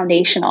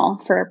foundational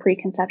for a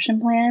preconception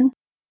plan.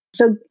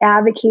 So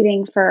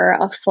advocating for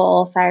a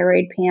full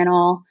thyroid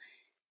panel,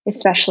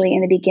 especially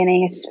in the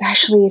beginning,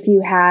 especially if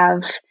you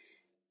have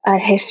a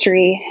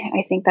history,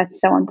 I think that's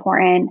so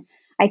important.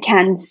 I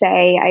can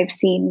say I've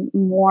seen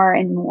more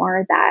and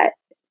more that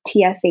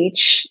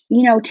TSH,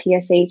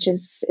 TSH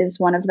is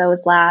one of those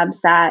labs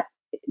that,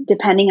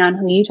 depending on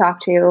who you talk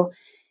to,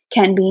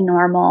 can be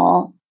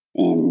normal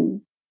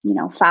in,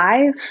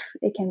 5.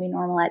 It can be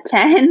normal at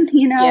 10,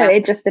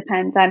 It just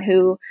depends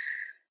on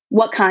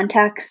what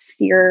context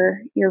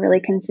you're really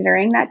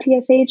considering that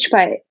TSH.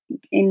 But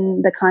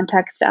in the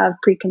context of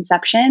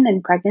preconception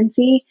and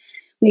pregnancy,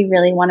 we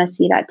really want to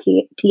see that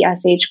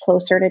TSH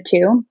closer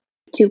to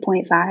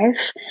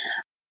 2.5.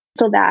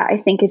 So that,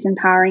 I think, is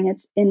empowering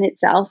in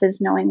itself,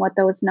 is knowing what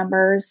those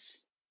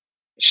numbers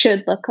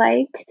should look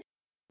like.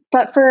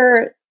 But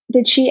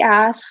did she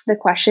ask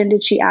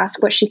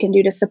what she can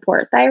do to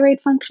support thyroid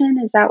function?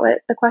 Is that what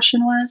the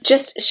question was?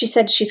 She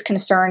said she's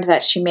concerned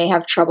that she may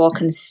have trouble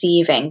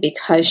conceiving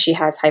because she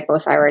has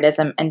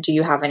hypothyroidism. And do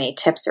you have any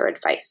tips or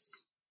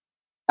advice?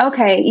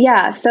 Okay,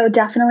 yeah. So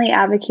definitely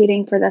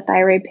advocating for the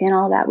thyroid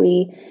panel that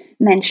we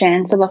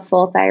mentioned. So the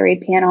full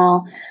thyroid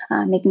panel,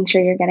 making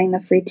sure you're getting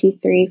the free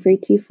T3, free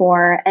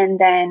T4. And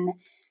then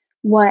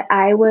what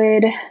I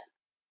would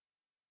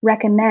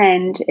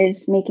recommend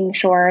is making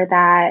sure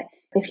that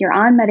if you're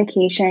on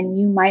medication,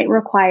 you might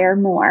require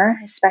more,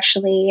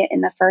 especially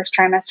in the first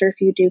trimester if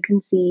you do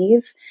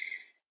conceive.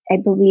 I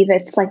believe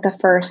it's like the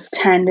first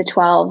 10 to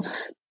 12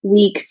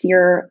 weeks,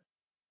 you're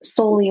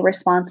solely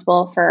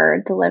responsible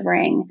for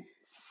delivering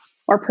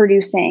or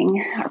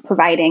producing or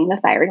providing the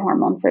thyroid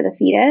hormone for the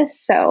fetus.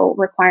 So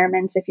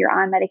requirements, if you're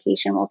on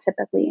medication, will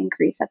typically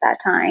increase at that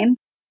time.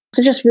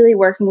 So just really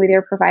working with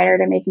your provider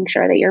to making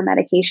sure that your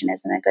medication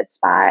is in a good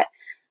spot.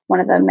 One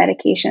of the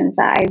medications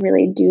that I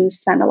really do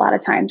spend a lot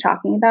of time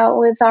talking about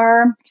with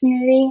our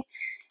community.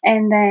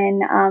 And then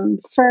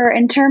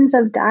in terms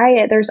of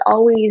diet, there's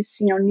always,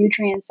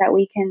 nutrients that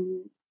we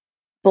can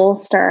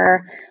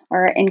bolster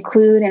or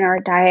include in our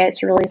diet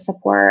to really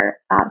support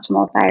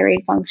optimal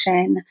thyroid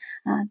function.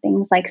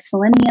 Things like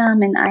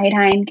selenium and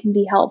iodine can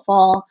be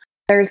helpful.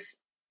 There's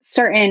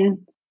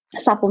certain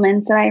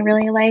supplements that I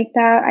really like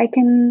that I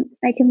can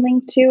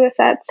link to if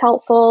that's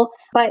helpful.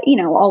 But,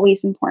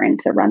 always important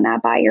to run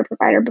that by your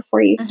provider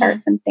before you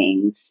start some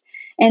things.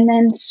 And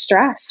then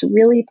stress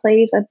really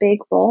plays a big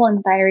role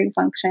in thyroid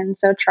function.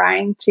 So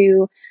trying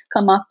to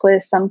come up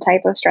with some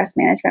type of stress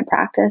management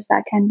practice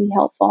that can be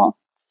helpful.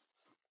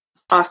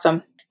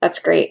 Awesome. That's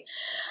great.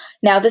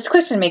 Now, this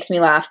question makes me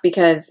laugh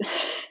because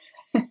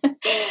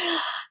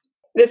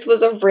this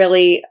was a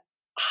really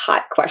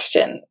hot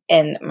question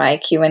in my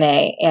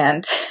Q&A,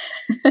 and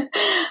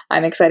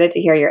I'm excited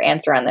to hear your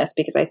answer on this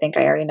because I think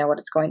I already know what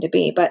it's going to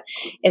be. But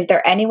is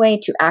there any way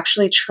to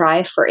actually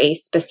try for a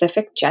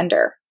specific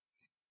gender?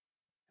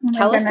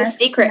 Tell us the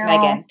secret, no.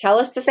 Megan. Tell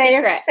us the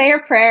secret. Say a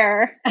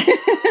prayer.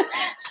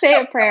 Say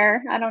a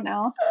prayer. I don't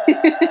know.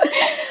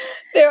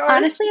 There are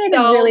honestly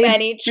so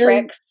many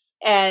tricks.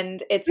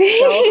 And it's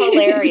so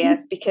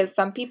hilarious because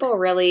some people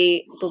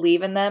really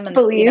believe in them. And,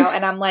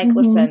 and I'm like,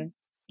 listen,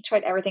 I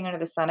tried everything under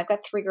the sun. I've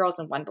got 3 girls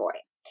and 1 boy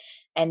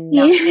and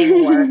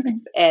nothing works.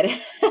 And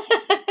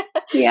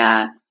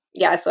yeah.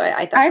 So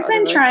I thought I've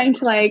been trying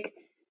to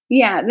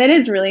that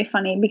is really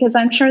funny because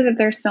I'm sure that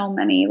there's so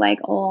many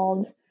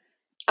old,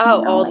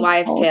 old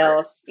wives'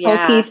 tales.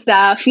 Yeah. Hokey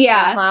stuff.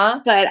 Yeah.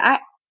 Uh-huh. But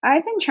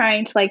I've been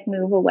trying to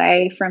move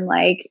away from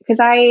because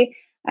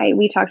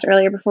we talked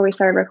earlier before we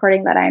started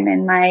recording that I'm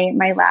in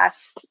my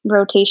last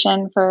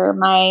rotation for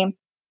my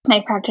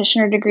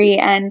practitioner degree,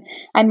 and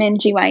I'm in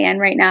GYN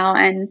right now.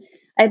 And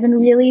I've been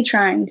really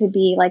trying to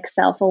be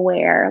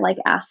self-aware,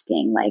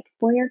 asking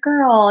boy or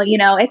girl,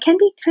 it can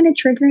be kind of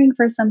triggering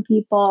for some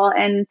people.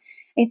 And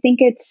I think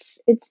it's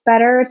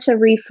better to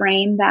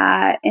reframe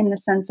that in the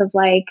sense of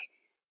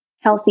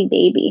healthy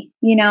baby,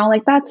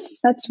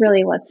 that's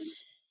really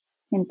what's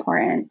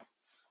important.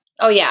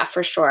 Oh yeah,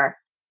 for sure.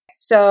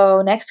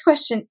 So next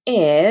question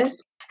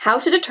is how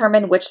to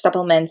determine which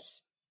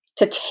supplements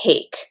to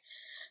take.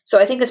 So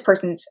I think this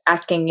person's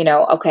asking,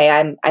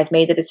 okay, I've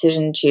made the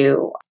decision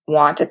to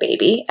want a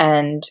baby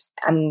and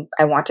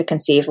I want to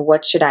conceive.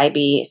 What should I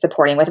be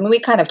supporting with? I mean, we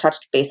kind of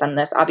touched base on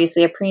this.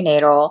 Obviously, a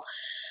prenatal,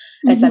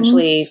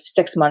 essentially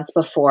 6 months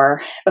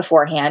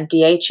beforehand,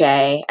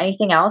 DHA.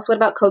 Anything else? What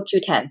about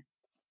CoQ10?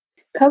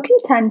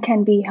 CoQ10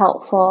 can be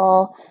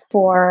helpful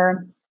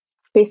for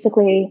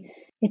basically.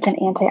 It's an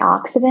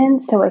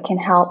antioxidant, so it can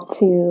help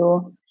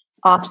to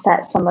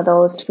offset some of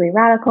those free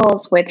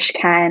radicals, which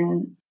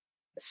can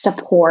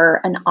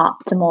support an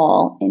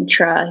optimal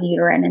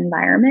intrauterine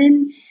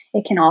environment.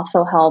 It can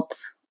also help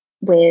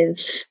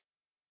with,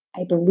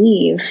 I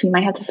believe, you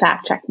might have to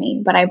fact check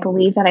me, but I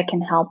believe that it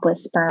can help with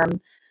sperm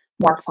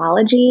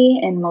morphology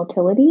and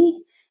motility.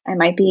 I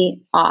might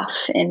be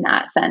off in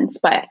that sense,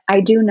 but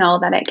I do know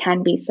that it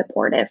can be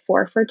supportive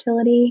for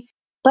fertility.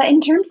 But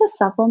in terms of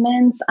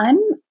supplements, I'm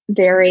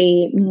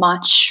very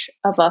much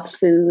of a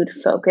food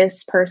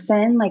focused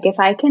person. Like if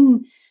I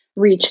can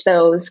reach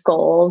those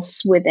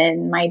goals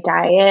within my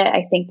diet,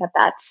 I think that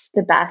that's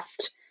the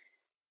best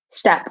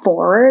step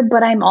forward.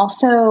 But I'm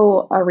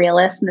also a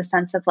realist in the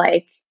sense of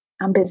like,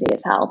 I'm busy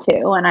as hell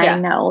too. And I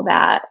know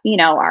that,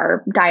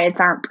 our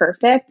diets aren't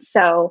perfect.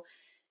 So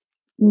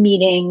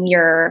meeting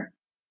your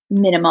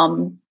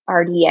minimum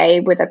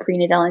RDA with a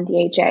prenatal and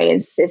DHA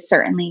is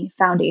certainly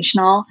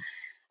foundational.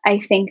 I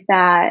think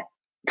that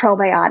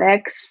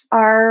probiotics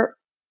are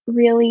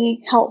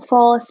really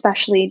helpful,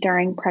 especially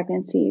during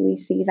pregnancy. We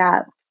see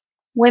that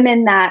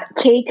women that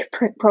take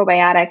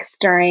probiotics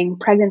during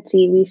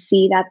pregnancy, we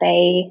see that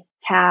they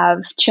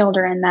have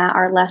children that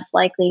are less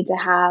likely to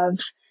have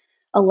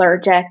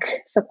allergic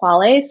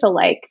sequelae. So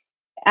like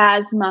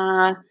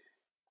asthma,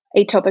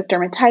 atopic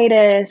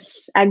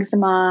dermatitis,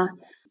 eczema,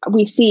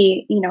 we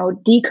see,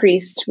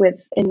 decreased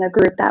in the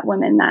group that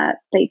women that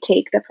they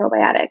take the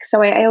probiotics.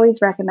 So I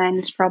always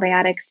recommend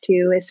probiotics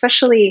too,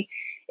 especially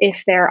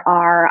if there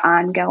are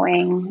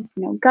ongoing,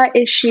 gut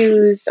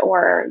issues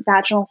or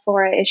vaginal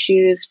flora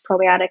issues.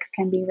 Probiotics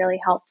can be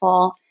really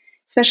helpful,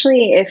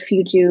 especially if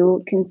you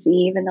do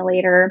conceive in the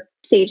later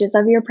stages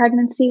of your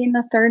pregnancy in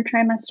the third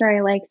trimester. I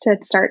like to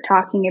start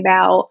talking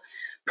about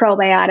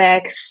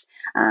probiotics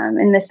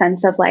in the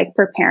sense of like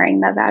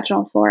preparing the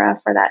vaginal flora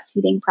for that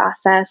seeding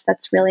process.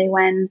 That's really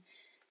when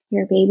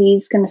your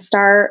baby's going to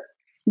start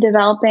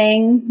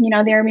developing,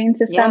 their immune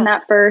system,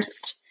 that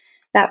first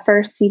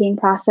seeding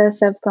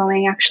process of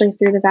going actually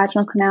through the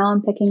vaginal canal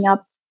and picking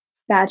up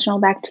vaginal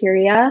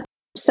bacteria.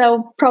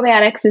 So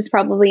probiotics is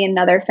probably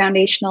another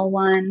foundational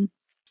one.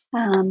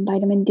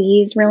 Vitamin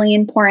D is really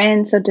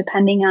important. So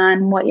depending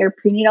on what your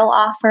prenatal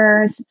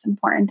offers, it's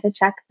important to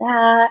check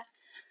that.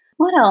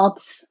 What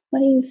else? What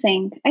do you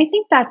think? I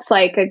think that's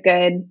like a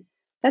good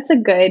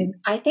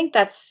I think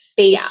that's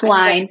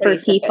baseline for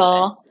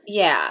people.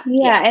 Yeah.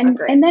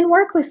 And then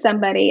work with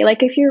somebody.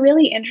 Like if you're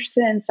really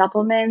interested in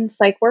supplements,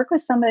 like work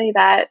with somebody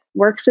that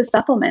works with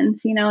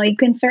supplements. You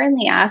can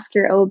certainly ask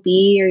your OB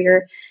or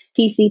your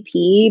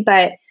PCP,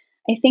 but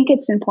I think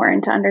it's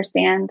important to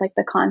understand like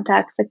the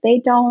context. Like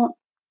they don't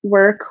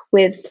work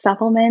with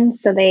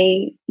supplements, so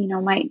they,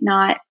 might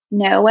not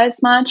know as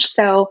much.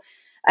 So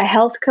a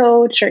health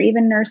coach or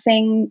even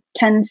nursing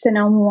tends to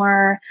know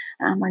more.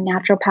 Or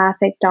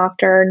naturopathic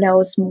doctor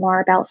knows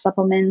more about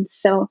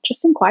supplements. So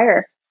just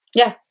inquire.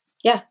 Yeah.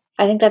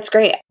 I think that's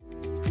great.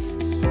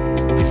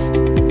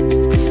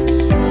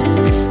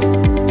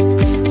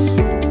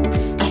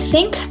 I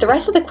think the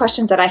rest of the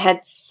questions that I had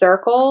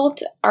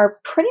circled are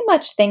pretty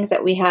much things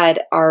that we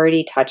had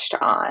already touched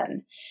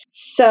on.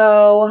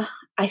 So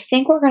I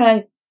think we're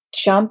going to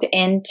jump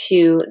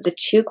into the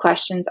 2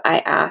 questions I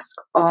ask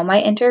all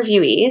my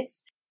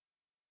interviewees.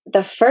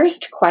 The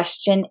first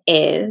question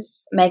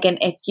is, Megan,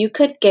 if you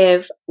could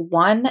give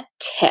one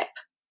tip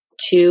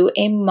to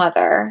a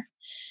mother,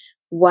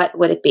 what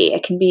would it be?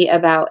 It can be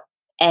about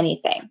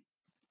anything.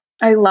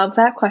 I love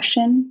that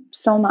question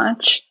so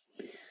much.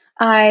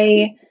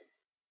 I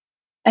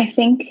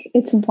think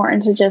it's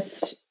important to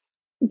just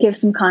give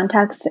some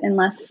context,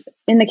 unless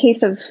in the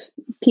case of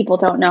people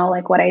don't know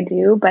like what I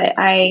do, but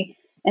I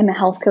am a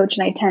health coach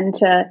and I tend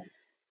to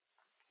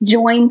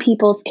join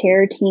people's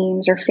care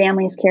teams or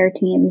families' care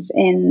teams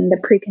in the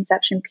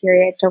preconception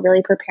period. So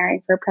really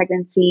preparing for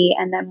pregnancy,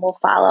 and then we'll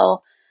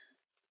follow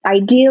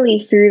ideally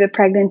through the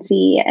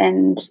pregnancy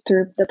and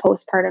through the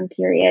postpartum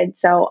period.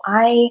 So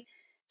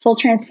full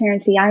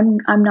transparency, I'm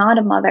not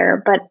a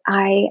mother, but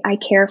I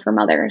care for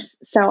mothers.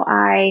 So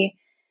I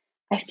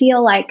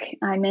feel like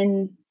I'm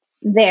in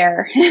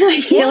there.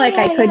 I feel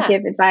I could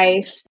give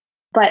advice,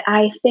 but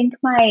I think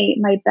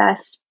my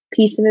best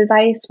piece of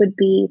advice would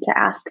be to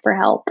ask for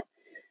help.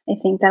 I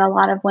think that a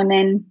lot of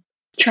women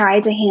try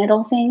to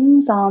handle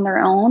things on their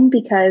own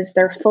because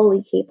they're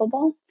fully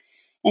capable,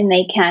 and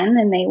they can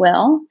and they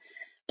will,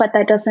 but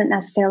that doesn't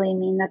necessarily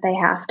mean that they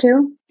have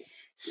to.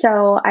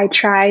 So I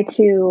try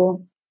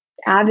to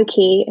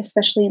advocate,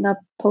 especially in the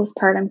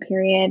postpartum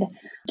period,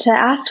 to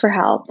ask for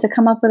help, to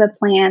come up with a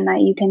plan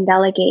that you can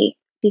delegate,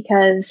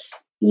 because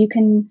you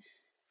can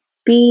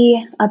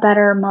be a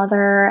better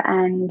mother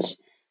and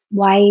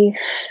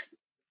wife,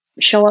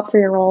 show up for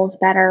your roles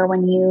better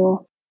when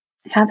you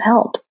have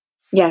help.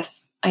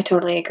 Yes, I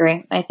totally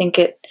agree. I think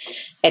it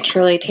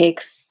truly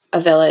takes a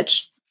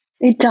village.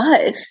 It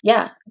does.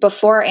 Yeah,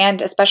 before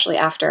and especially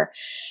after.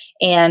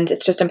 And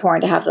it's just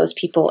important to have those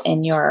people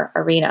in your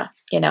arena,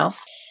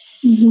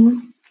 Mm-hmm.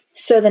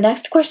 So the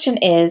next question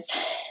is,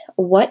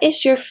 what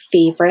is your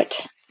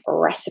favorite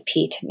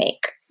recipe to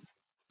make?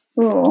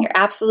 Ooh, Your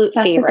absolute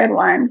that's favorite. a good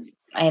one.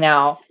 I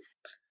know.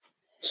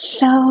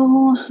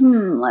 So,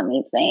 let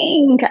me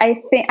think.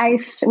 I think I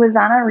was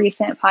on a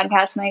recent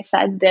podcast and I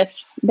said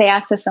this, they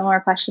asked a similar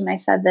question. I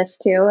said this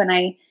too, and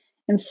I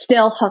am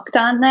still hooked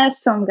on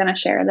this. So I'm going to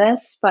share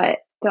this, but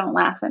don't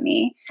laugh at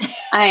me.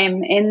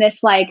 I'm in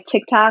this like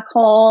TikTok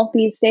hole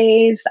these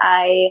days.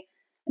 I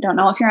don't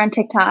know if you're on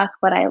TikTok,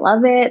 but I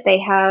love it. They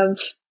have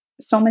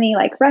so many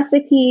like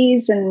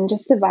recipes and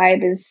just the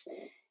vibe is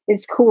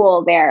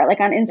cool there. Like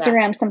on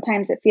Instagram,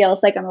 sometimes it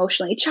feels like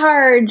emotionally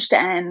charged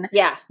and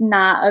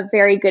not a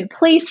very good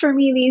place for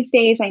me these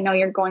days. I know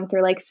you're going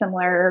through like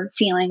similar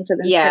feelings with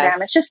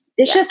Instagram.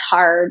 It's just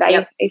hard.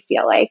 I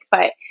feel like,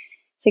 but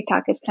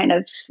TikTok is kind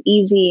of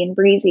easy and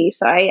breezy.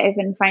 So I've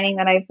been finding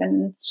that I've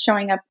been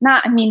showing up,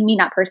 me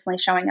not personally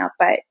showing up,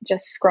 but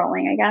just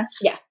scrolling, I guess.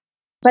 Yeah.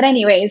 But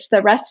anyways,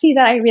 the recipe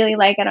that I really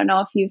like, I don't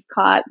know if you've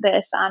caught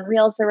this on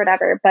Reels or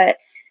whatever, but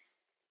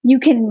you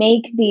can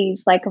make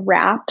these like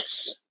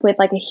wraps with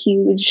like a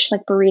huge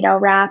like burrito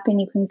wrap,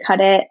 and you can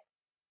cut it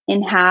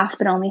in half,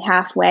 but only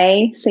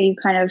halfway. So you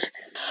kind of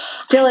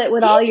fill it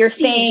with all your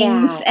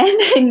things and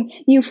then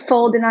you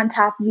fold it on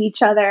top of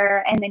each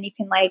other, and then you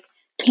can like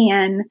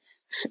pan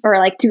or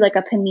like do like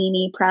a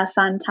panini press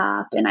on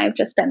top. And I've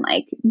just been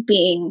like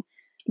being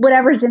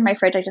whatever's in my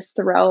fridge, I just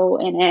throw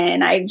in it,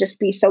 and I just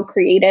be so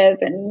creative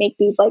and make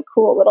these like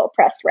cool little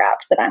press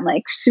wraps that I'm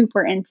like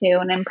super into,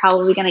 and I'm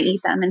probably going to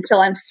eat them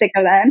until I'm sick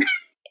of them.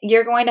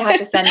 You're going to have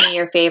to send me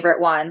your favorite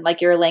one,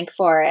 like your link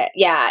for it.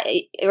 Yeah.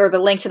 Or the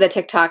link to the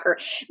TikTok,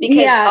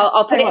 because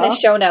I'll put it in the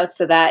show notes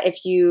so that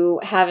if you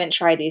haven't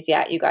tried these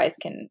yet, you guys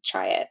can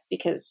try it,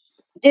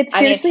 because it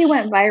seriously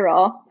went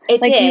viral.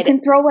 It did. You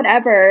can throw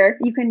whatever.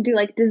 You can do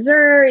like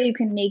dessert. You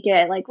can make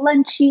it like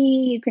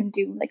lunchy. You can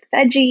do like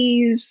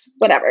veggies,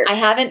 whatever. I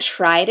haven't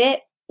tried it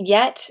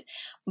yet,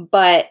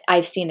 but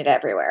I've seen it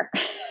everywhere.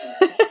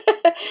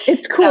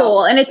 It's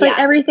cool. And it's like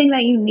everything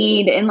that you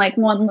need in like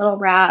one little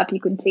wrap. You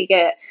can take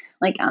it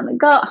like on the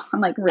go. I'm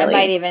like really, I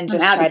might even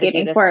just try to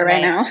do this for it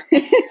right now.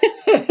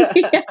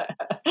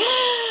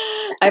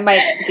 I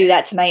might do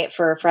that tonight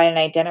for Friday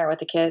night dinner with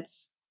the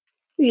kids.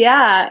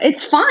 Yeah,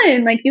 it's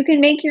fun. Like you can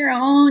make your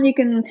own. You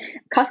can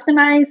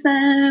customize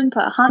them,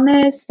 put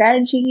hummus,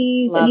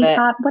 veggies, any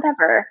top,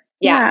 whatever.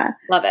 Yeah,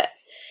 love it.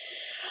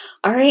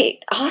 All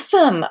right.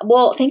 Awesome.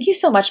 Well, thank you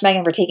so much,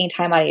 Megan, for taking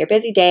time out of your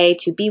busy day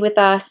to be with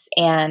us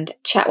and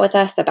chat with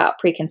us about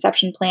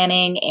preconception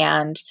planning.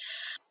 And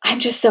I'm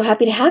just so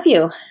happy to have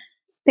you.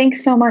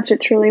 Thanks so much.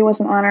 It truly was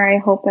an honor. I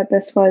hope that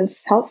this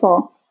was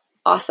helpful.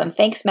 Awesome.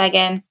 Thanks,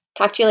 Megan.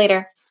 Talk to you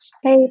later.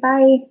 Hey,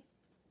 bye.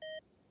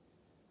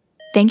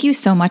 Thank you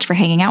so much for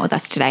hanging out with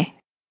us today.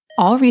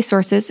 All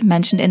resources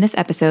mentioned in this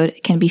episode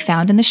can be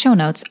found in the show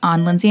notes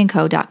on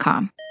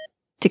lindsayandco.com.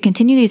 To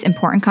continue these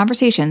important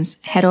conversations,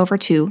 head over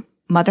to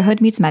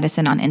Motherhood Meets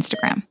Medicine on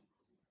Instagram.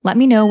 Let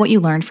me know what you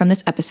learned from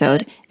this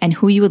episode and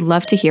who you would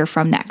love to hear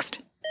from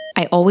next.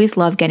 I always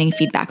love getting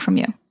feedback from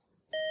you.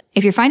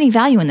 If you're finding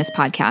value in this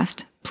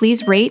podcast,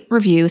 please rate,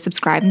 review,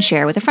 subscribe, and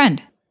share with a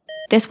friend.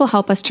 This will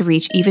help us to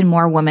reach even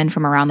more women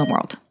from around the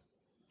world.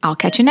 I'll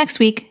catch you next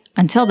week.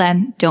 Until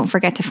then, don't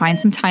forget to find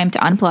some time to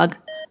unplug,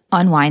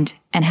 unwind,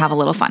 and have a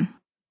little fun.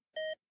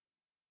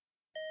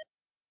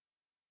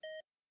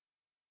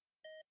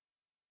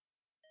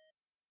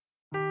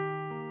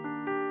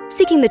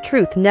 Seeking the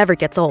truth never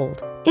gets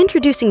old.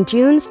 Introducing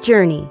June's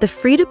Journey, the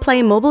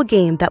free-to-play mobile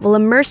game that will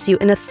immerse you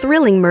in a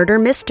thrilling murder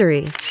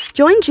mystery.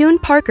 Join June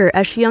Parker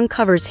as she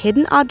uncovers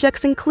hidden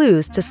objects and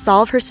clues to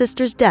solve her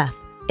sister's death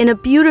in a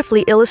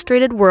beautifully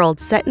illustrated world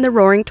set in the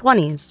Roaring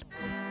 '20s.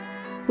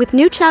 With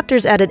new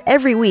chapters added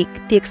every week,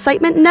 the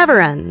excitement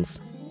never ends.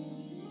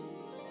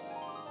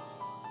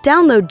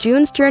 Download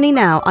June's Journey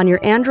now on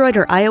your Android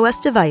or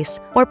iOS device,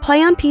 or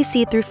play on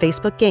PC through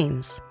Facebook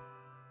Games.